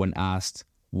when asked,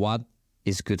 what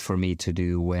is good for me to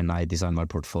do when I design my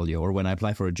portfolio or when I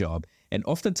apply for a job? And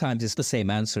oftentimes it's the same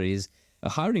answer is a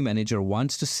hiring manager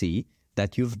wants to see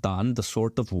that you've done the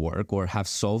sort of work or have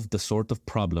solved the sort of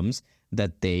problems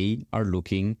that they are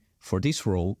looking for this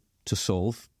role to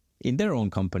solve in their own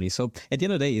company. So at the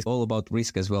end of the day, it's all about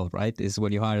risk as well, right? Is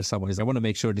when you hire someone, I want to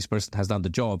make sure this person has done the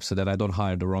job so that I don't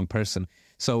hire the wrong person.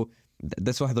 So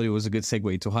that's why I thought it was a good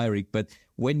segue to hiring. But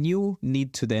when you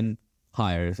need to then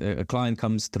hire, a client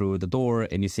comes through the door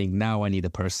and you think, now I need a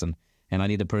person and I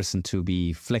need a person to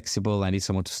be flexible. I need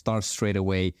someone to start straight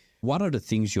away. What are the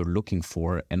things you're looking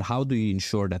for and how do you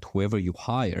ensure that whoever you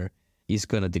hire is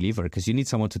going to deliver? Because you need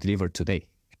someone to deliver today.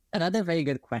 Another very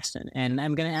good question. And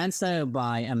I'm going to answer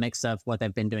by a mix of what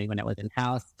I've been doing when I was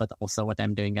in-house, but also what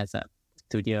I'm doing as a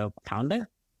studio founder,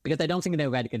 because I don't think they're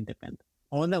radically different.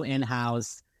 Although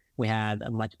in-house, we had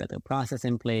a much better process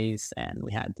in place and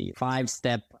we had the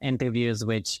 5-step interviews,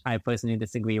 which I personally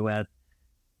disagree with,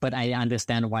 but I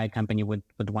understand why a company would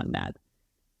want that.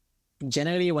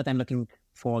 Generally, what I'm looking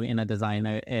for in a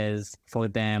designer is for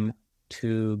them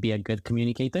to be a good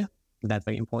communicator. That's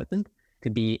very important. To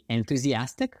be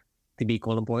enthusiastic, to be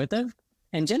collaborative,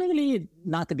 and generally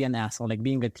not to be an asshole, like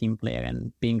being a team player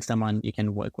and being someone you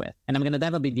can work with. And I'm going to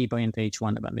dive a bit deeper into each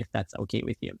one of them, if that's okay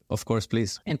with you. Of course,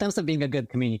 please. In terms of being a good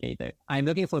communicator, I'm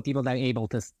looking for people that are able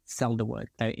to sell the work,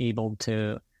 that are able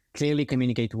to clearly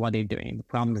communicate what they're doing, the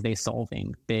problems they're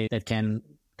solving, that can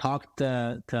talk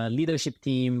to a leadership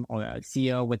team or a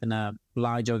CEO within a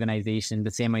large organization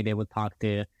the same way they would talk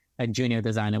to a junior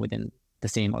designer within the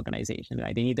same organization,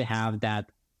 right? They need to have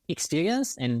that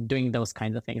experience in doing those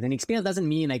kinds of things. And experience doesn't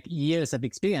mean like years of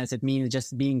experience. It means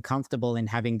just being comfortable in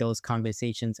having those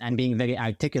conversations and being very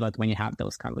articulate when you have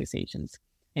those conversations.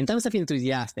 In terms of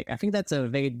enthusiastic, I think that's a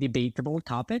very debatable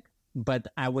topic, but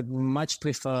I would much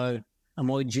prefer a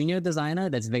more junior designer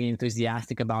that's very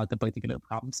enthusiastic about the particular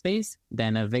problem space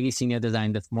than a very senior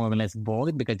designer that's more or less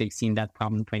bored because they've seen that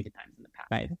problem 20 times in the past,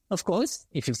 right? Of course,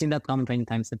 if you've seen that problem 20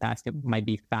 times in the past, you might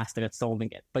be faster at solving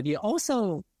it. But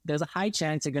there's a high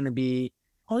chance you're going to be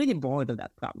already bored of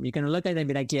that problem. You can look at it and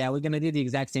be like, yeah, we're going to do the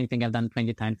exact same thing I've done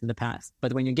 20 times in the past.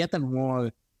 But when you get a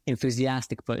more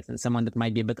enthusiastic person, someone that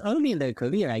might be a bit early in their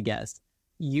career, I guess,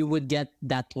 you would get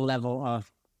that level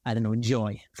of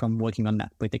joy from working on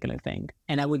that particular thing.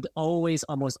 And I would almost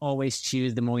always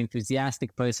choose the more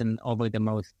enthusiastic person over the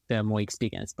more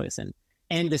experienced person.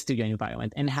 In the studio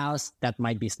environment. In-house, that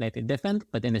might be slightly different,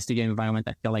 but in the studio environment,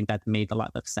 I feel like that made a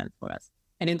lot of sense for us.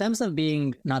 And in terms of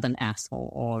being not an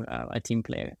asshole or a team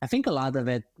player, I think a lot of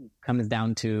it comes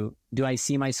down to, do I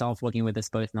see myself working with this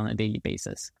person on a daily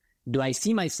basis? Do I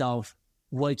see myself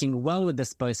working well with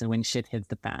this person when shit hits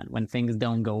the fan, when things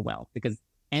don't go well? Because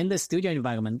in the studio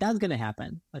environment, that's going to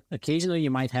happen. Occasionally, you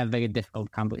might have very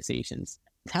difficult conversations.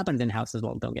 It happens in-house as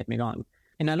well, don't get me wrong.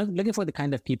 And I'm looking for the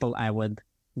kind of people I would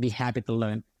be happy to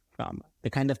learn from, the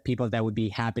kind of people that would be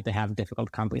happy to have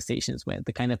difficult conversations with,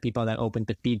 the kind of people that are open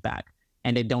to feedback.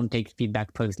 And they don't take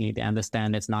feedback personally. They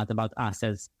understand it's not about us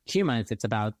as humans. It's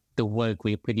about the work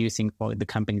we're producing for the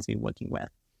companies we're working with.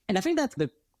 And I think that's the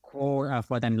core of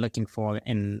what I'm looking for.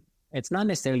 And it's not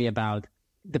necessarily about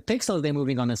the pixels they're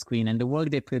moving on the screen and the work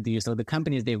they produce or the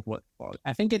companies they've worked for.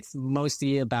 I think it's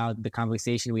mostly about the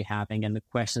conversation we're having and the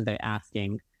questions they're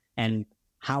asking and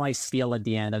how I feel at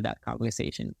the end of that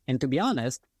conversation. And to be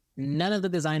honest, none of the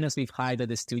designers we've hired at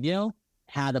the studio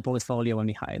had a portfolio when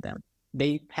we hired them.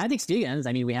 They had experience.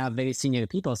 I mean, we have very senior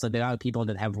people, so there are people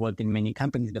that have worked in many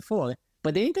companies before.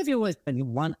 But the interview was a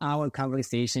 1 hour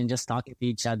conversation, just talking to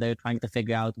each other, trying to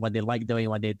figure out what they like doing,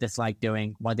 what they dislike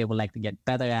doing, what they would like to get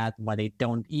better at, what they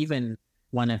don't even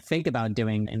want to think about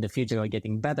doing in the future or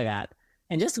getting better at.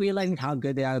 And just realizing how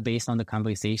good they are based on the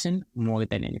conversation more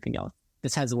than anything else.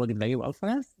 This has worked very well for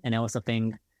us. And I also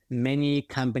think many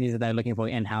companies that are looking for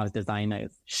in-house designers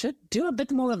should do a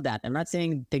bit more of that. I'm not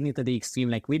saying taking it to the extreme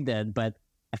like we did, but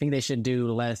I think they should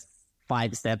do less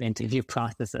 5-step interview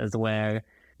processes where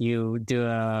you do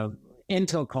a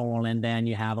intro call and then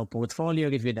you have a portfolio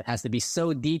review that has to be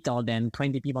so detailed and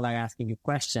 20 people are asking you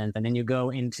questions. And then you go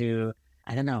into,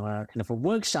 a kind of a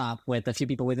workshop with a few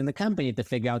people within the company to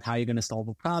figure out how you're going to solve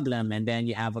a problem. And then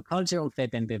you have a cultural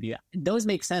fit interview. Those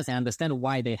make sense. I understand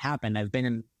why they happen. I've been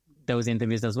in those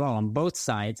interviews as well on both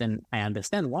sides, and I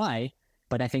understand why,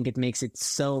 but I think it makes it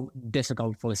so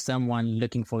difficult for someone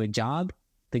looking for a job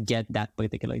to get that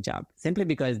particular job, simply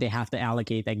because they have to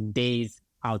allocate like days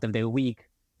out of their week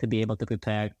to be able to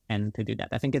prepare and to do that.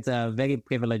 I think it's a very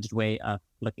privileged way of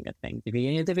looking at things. If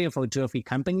you're interviewing for 2 or 3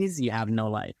 companies, you have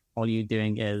no life. All you're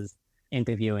doing is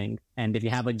interviewing. And if you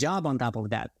have a job on top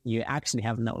of that, you actually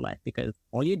have no life, because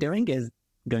all you're doing is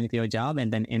going to your job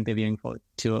and then interviewing for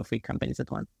 2 or 3 companies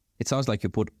at once. It sounds like you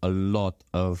put a lot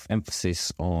of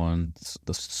emphasis on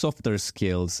the softer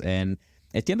skills. And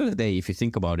at the end of the day, if you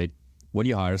think about it, when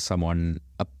you hire someone,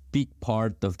 a big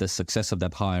part of the success of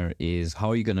that hire is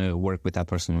how are you going to work with that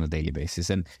person on a daily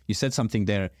basis. And you said something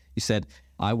there. You said,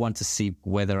 I want to see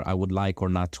whether I would like or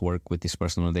not to work with this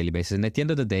person on a daily basis. And at the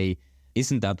end of the day,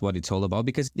 isn't that what it's all about?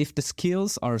 Because if the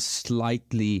skills are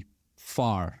slightly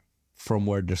far from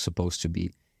where they're supposed to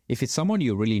be, if it's someone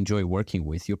you really enjoy working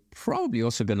with, you're probably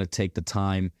also going to take the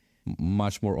time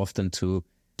much more often to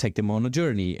take them on a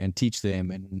journey and teach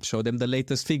them and show them the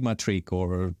latest Figma trick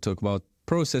or talk about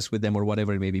process with them or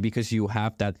whatever it may be, because you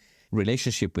have that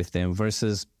relationship with them,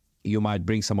 versus you might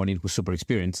bring someone in who's super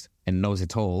experienced and knows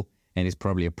it all and is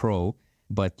probably a pro,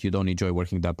 but you don't enjoy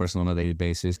working with that person on a daily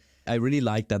basis. I really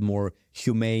like that more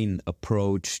humane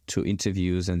approach to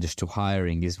interviews and just to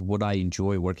hiring is what I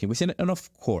enjoy working with. And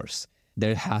of course,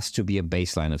 there has to be a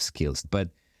baseline of skills, but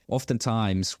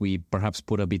oftentimes we perhaps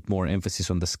put a bit more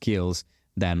emphasis on the skills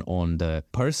than on the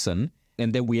person.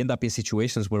 And then we end up in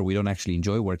situations where we don't actually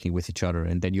enjoy working with each other.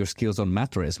 And then your skills don't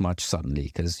matter as much suddenly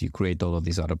because you create all of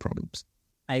these other problems.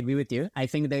 I agree with you. I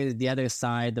think there's the other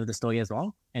side of the story as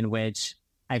well, in which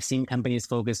I've seen companies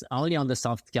focus only on the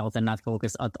soft skills and not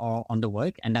focus at all on the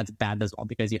work. And that's bad as well,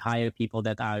 because you hire people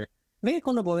that are very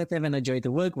collaborative and enjoy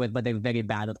to work with, but they're very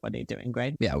bad at what they're doing,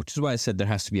 right? Yeah, which is why I said there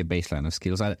has to be a baseline of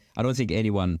skills. I don't think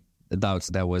anyone doubts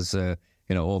that was,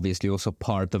 obviously also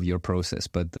part of your process.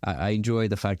 But I enjoy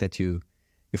the fact that you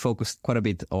focused quite a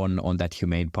bit on that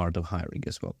humane part of hiring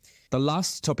as well. The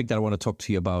last topic that I want to talk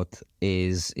to you about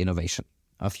is innovation.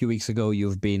 A few weeks ago,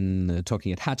 you've been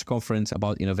talking at Hatch Conference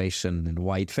about innovation and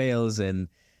why it fails and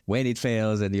when it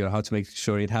fails and how to make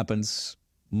sure it happens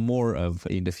more of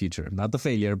in the future. Not the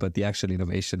failure, but the actual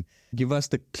innovation. Give us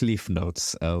the cliff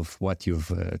notes of what you've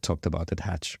talked about at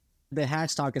Hatch. The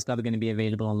Hatch talk is probably going to be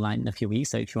available online in a few weeks.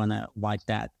 So if you want to watch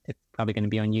that, it's probably going to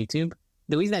be on YouTube.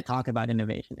 The reason I talk about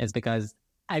innovation is because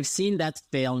I've seen that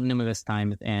fail numerous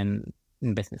times in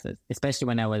businesses, especially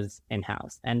when I was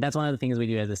in-house. And that's one of the things we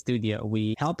do as a studio.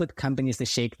 We help with companies to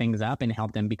shake things up and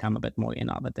help them become a bit more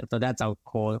innovative. So that's our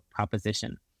core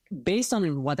proposition. Based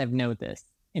on what I've noticed,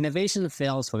 innovation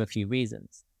fails for a few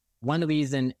reasons. One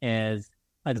reason is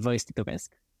adversity to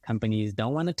risk. Companies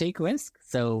don't want to take risk.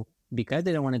 So because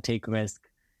they don't want to take risk,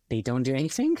 they don't do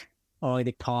anything, or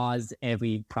they pause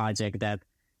every project that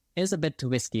is a bit too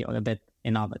risky or a bit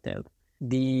innovative.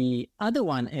 The other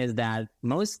one is that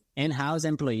most in-house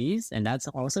employees, and that's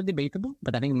also debatable,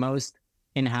 but I think most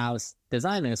in-house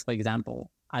designers, for example,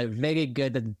 are very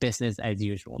good at business as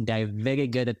usual. They're very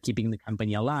good at keeping the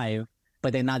company alive,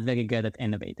 but they're not very good at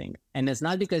innovating. And it's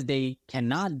not because they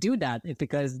cannot do that. It's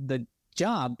because the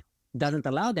job doesn't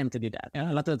allow them to do that.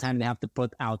 A lot of the time they have to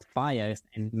put out fires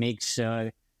and make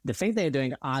sure the things they're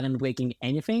doing aren't breaking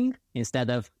anything instead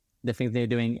of the things they're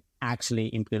doing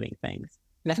actually improving things.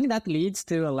 And I think that leads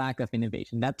to a lack of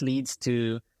innovation. That leads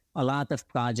to a lot of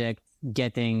projects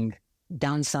getting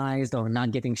downsized or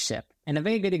not getting shipped. And a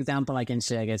very good example I can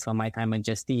share is from my time at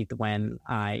Just Eat when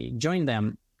I joined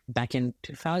them back in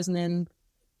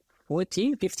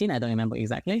 2014, 15, I don't remember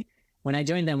exactly. When I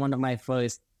joined them, one of my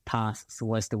first tasks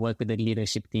was to work with the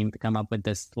leadership team to come up with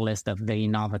this list of very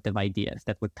innovative ideas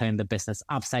that would turn the business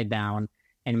upside down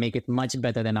and make it much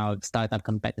better than our startup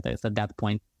competitors at that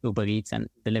point, Uber Eats and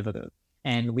Deliveroo.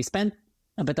 And we spent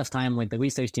a bit of time with the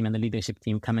research team and the leadership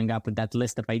team coming up with that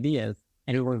list of ideas.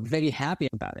 And we were very happy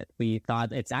about it. We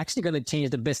thought it's actually going to change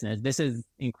the business. This is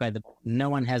incredible. No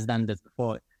one has done this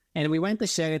before. And we went to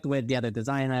share it with the other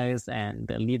designers and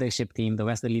the leadership team, the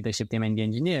rest of the leadership team and the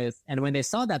engineers. And when they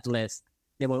saw that list,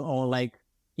 they were all like,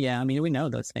 yeah, I mean, we know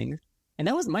those things. And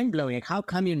that was mind-blowing. Like, how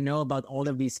come you know about all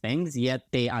of these things, yet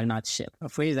they are not shipped? A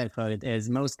phrase I've heard is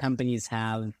most companies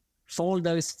have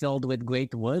folders filled with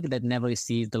great work that never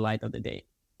sees the light of the day.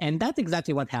 And that's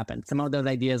exactly what happened. Some of those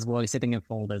ideas were sitting in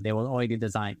folders. They were already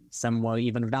designed. Some were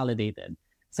even validated.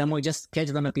 Some were just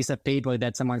sketched on a piece of paper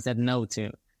that someone said no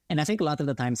to. And I think a lot of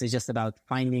the times it's just about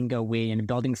finding a way and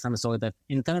building some sort of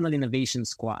internal innovation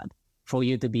squad for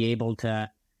you to be able to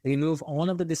remove all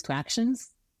of the distractions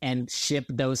and ship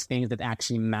those things that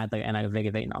actually matter and are very,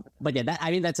 very novel. But yeah,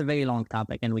 that's a very long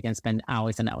topic and we can spend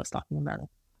hours and hours talking about it.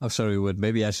 I'm sorry, Wood.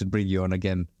 Maybe I should bring you on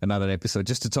again another episode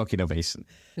just to talk innovation.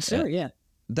 Sure, yeah.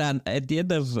 Dan, at the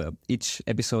end of each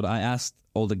episode, I asked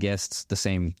all the guests the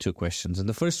same two questions. And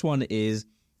the first one is,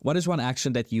 what is one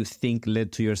action that you think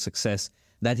led to your success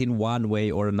that in one way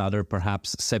or another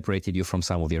perhaps separated you from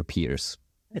some of your peers?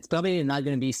 It's probably not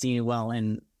going to be seen well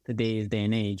in today's day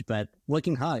and age, but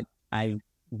working hard. I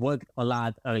worked a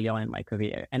lot early on in my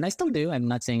career, and I still do. I'm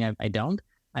not saying I don't.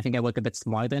 I think I work a bit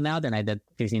smarter now than I did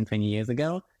 15, 20 years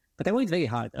ago, but I worked very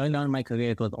hard. Early on in my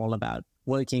career, it was all about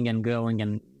working and growing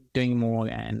and doing more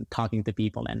and talking to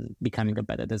people and becoming a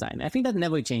better designer. I think that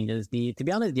never changes. To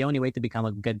be honest, the only way to become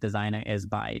a good designer is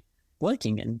by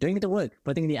working and doing the work,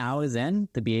 putting the hours in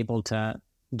to be able to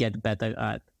get better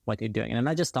at what you're doing. And I'm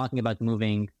not just talking about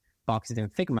moving boxes in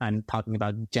Figma. I'm talking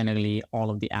about generally all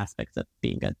of the aspects of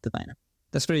being a designer.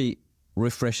 That's very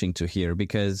refreshing to hear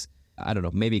because, I don't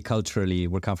know, maybe culturally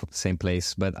we come from the same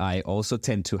place, but I also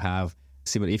tend to have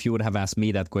similar. If you would have asked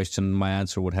me that question, my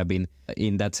answer would have been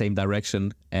in that same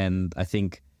direction. And I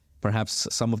think perhaps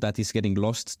some of that is getting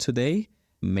lost today.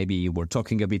 Maybe we're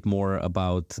talking a bit more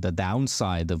about the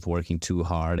downside of working too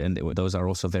hard, and those are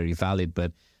also very valid.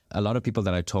 But a lot of people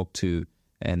that I talk to,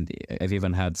 and I've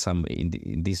even had some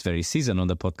in this very season on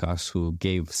the podcast who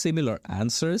gave similar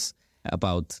answers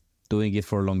about doing it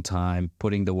for a long time,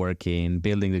 putting the work in,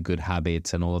 building the good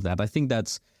habits and all of that. I think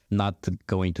that's not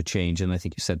going to change. And I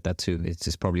think you said that too.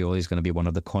 It's probably always going to be one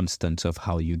of the constants of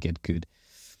how you get good.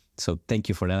 So thank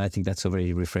you for that. I think that's a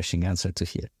very refreshing answer to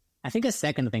hear. I think a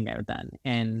second thing I've done,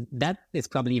 and that is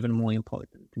probably even more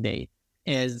important today,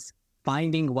 is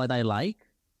finding what I like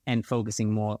and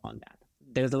focusing more on that.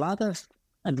 There's a lot of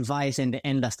advice in the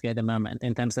industry at the moment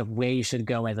in terms of where you should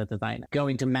go as a designer. Go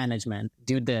into management,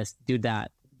 do this, do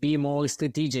that, be more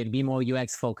strategic, be more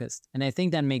UX focused. And I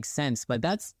think that makes sense, but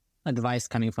that's advice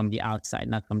coming from the outside,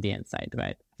 not from the inside,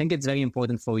 right? I think it's very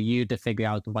important for you to figure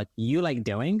out what you like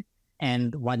doing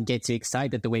and what gets you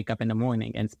excited to wake up in the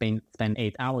morning and spend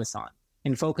 8 hours on,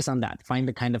 and focus on that. Find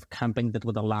the kind of company that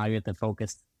would allow you to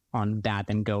focus on that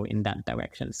and go in that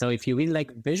direction. So if you really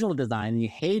like visual design, you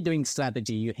hate doing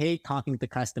strategy, you hate talking to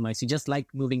customers, you just like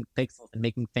moving pixels and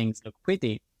making things look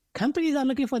pretty, companies are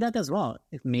looking for that as well.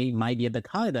 It might be a bit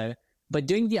harder, but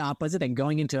doing the opposite and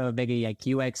going into a very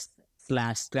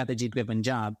UX/strategy-driven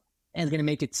job is going to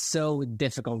make it so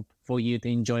difficult for you to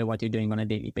enjoy what you're doing on a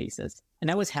daily basis.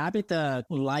 And I was happy to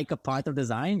like a part of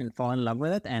design and fall in love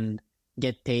with it and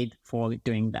get paid for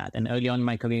doing that. And early on in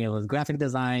my career, it was graphic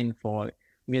design for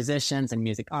musicians and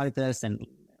music artists. And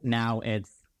now it's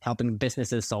helping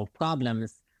businesses solve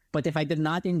problems. But if I did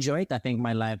not enjoy it, I think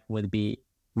my life would be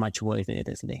much worse than it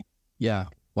is today. Yeah,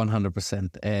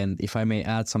 100%. And if I may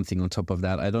add something on top of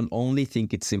that, I don't only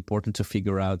think it's important to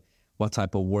figure out what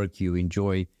type of work you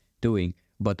enjoy doing,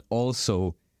 but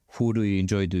also who do you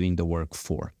enjoy doing the work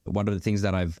for? One of the things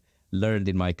that I've learned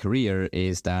in my career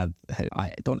is that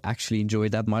I don't actually enjoy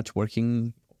that much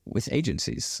working with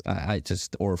agencies.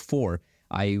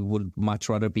 I would much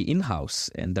rather be in-house.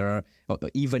 And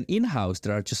even in-house,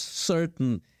 there are just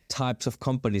certain types of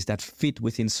companies that fit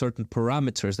within certain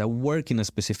parameters that work in a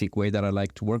specific way that I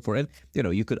like to work for. And,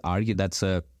 you could argue that's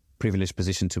a privileged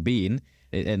position to be in.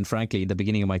 And frankly, in the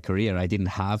beginning of my career, I didn't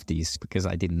have these because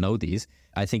I didn't know these.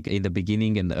 I think in the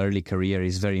beginning and the early career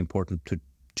is very important to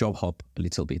job hop a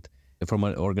little bit from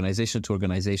an organization to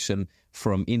organization,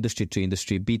 from industry to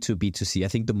industry, B2B to C. I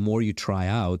think the more you try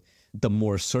out, the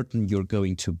more certain you're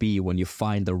going to be when you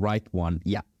find the right one.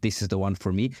 Yeah, this is the one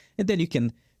for me. And then you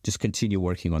can just continue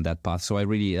working on that path. So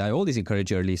I always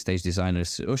encourage early stage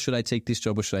designers, should I take this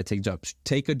job or should I take jobs?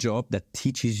 Take a job that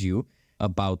teaches you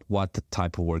about what the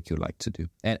type of work you like to do.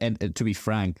 And to be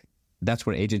frank, that's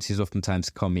where agencies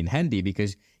oftentimes come in handy,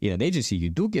 because in an agency, you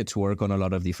do get to work on a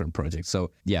lot of different projects.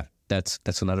 So yeah, that's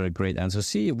another great answer.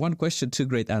 See, one question, two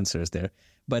great answers there.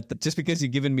 But just because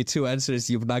you've given me two answers,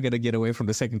 you're not going to get away from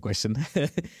the second question,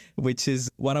 which is,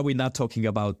 what are we not talking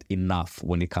about enough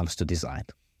when it comes to design?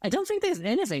 I don't think there's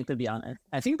anything, to be honest.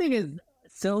 I think there is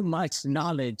so much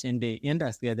knowledge in the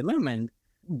industry at the moment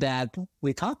that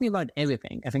we're talking about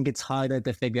everything. I think it's harder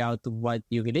to figure out what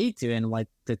you relate to and what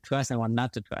to trust and what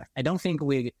not to trust. I don't think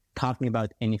we're talking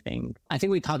about anything. I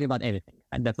think we're talking about everything.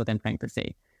 And that's what I'm trying to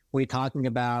say. We're talking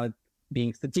about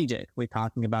being strategic. We're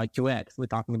talking about UX. We're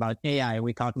talking about AI.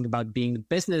 We're talking about being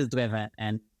business driven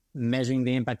and measuring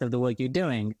the impact of the work you're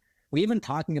doing. We're even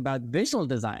talking about visual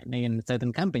design in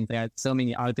certain companies. There are so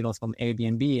many articles from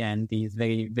Airbnb and these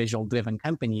very visual driven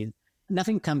companies.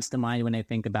 Nothing comes to mind when I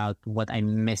think about what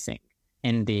I'm missing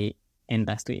in the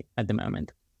industry at the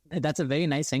moment. That's a very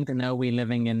nice thing to know. We're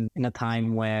living in a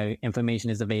time where information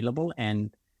is available,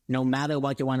 and no matter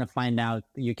what you want to find out,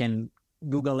 you can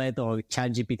Google it or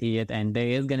ChatGPT it, and there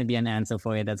is going to be an answer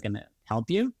for it that's going to help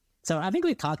you. So I think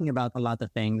we're talking about a lot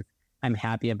of things. I'm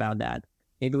happy about that.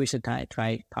 Maybe we should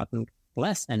try talking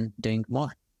less and doing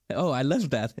more. Oh, I love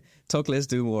that. Talk less,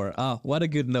 do more. What a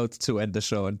good note to end the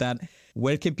show. And that,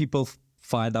 where can people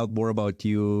find out more about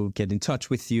you, get in touch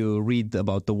with you, read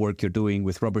about the work you're doing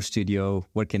with Rubber Studio?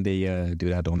 Where can they do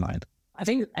that online? I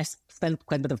think I spent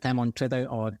quite a bit of time on Twitter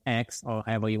or X or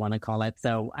however you want to call it.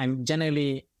 So I'm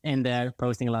generally in there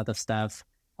posting a lot of stuff.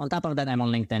 On top of that, I'm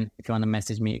on LinkedIn. If you want to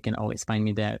message me, you can always find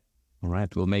me there. All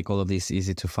right. We'll make all of this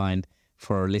easy to find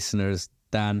for our listeners.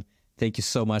 Dan, thank you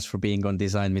so much for being on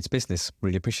Design Meets Business.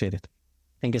 Really appreciate it.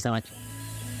 Thank you so much.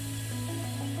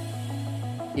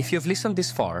 If you've listened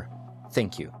this far,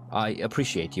 thank you. I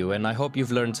appreciate you, and I hope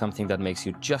you've learned something that makes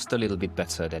you just a little bit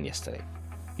better than yesterday.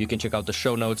 You can check out the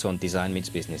show notes on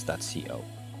designmeetsbusiness.co.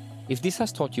 If this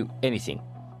has taught you anything,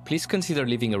 please consider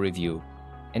leaving a review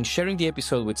and sharing the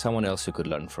episode with someone else who could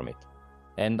learn from it.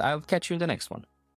 And I'll catch you in the next one.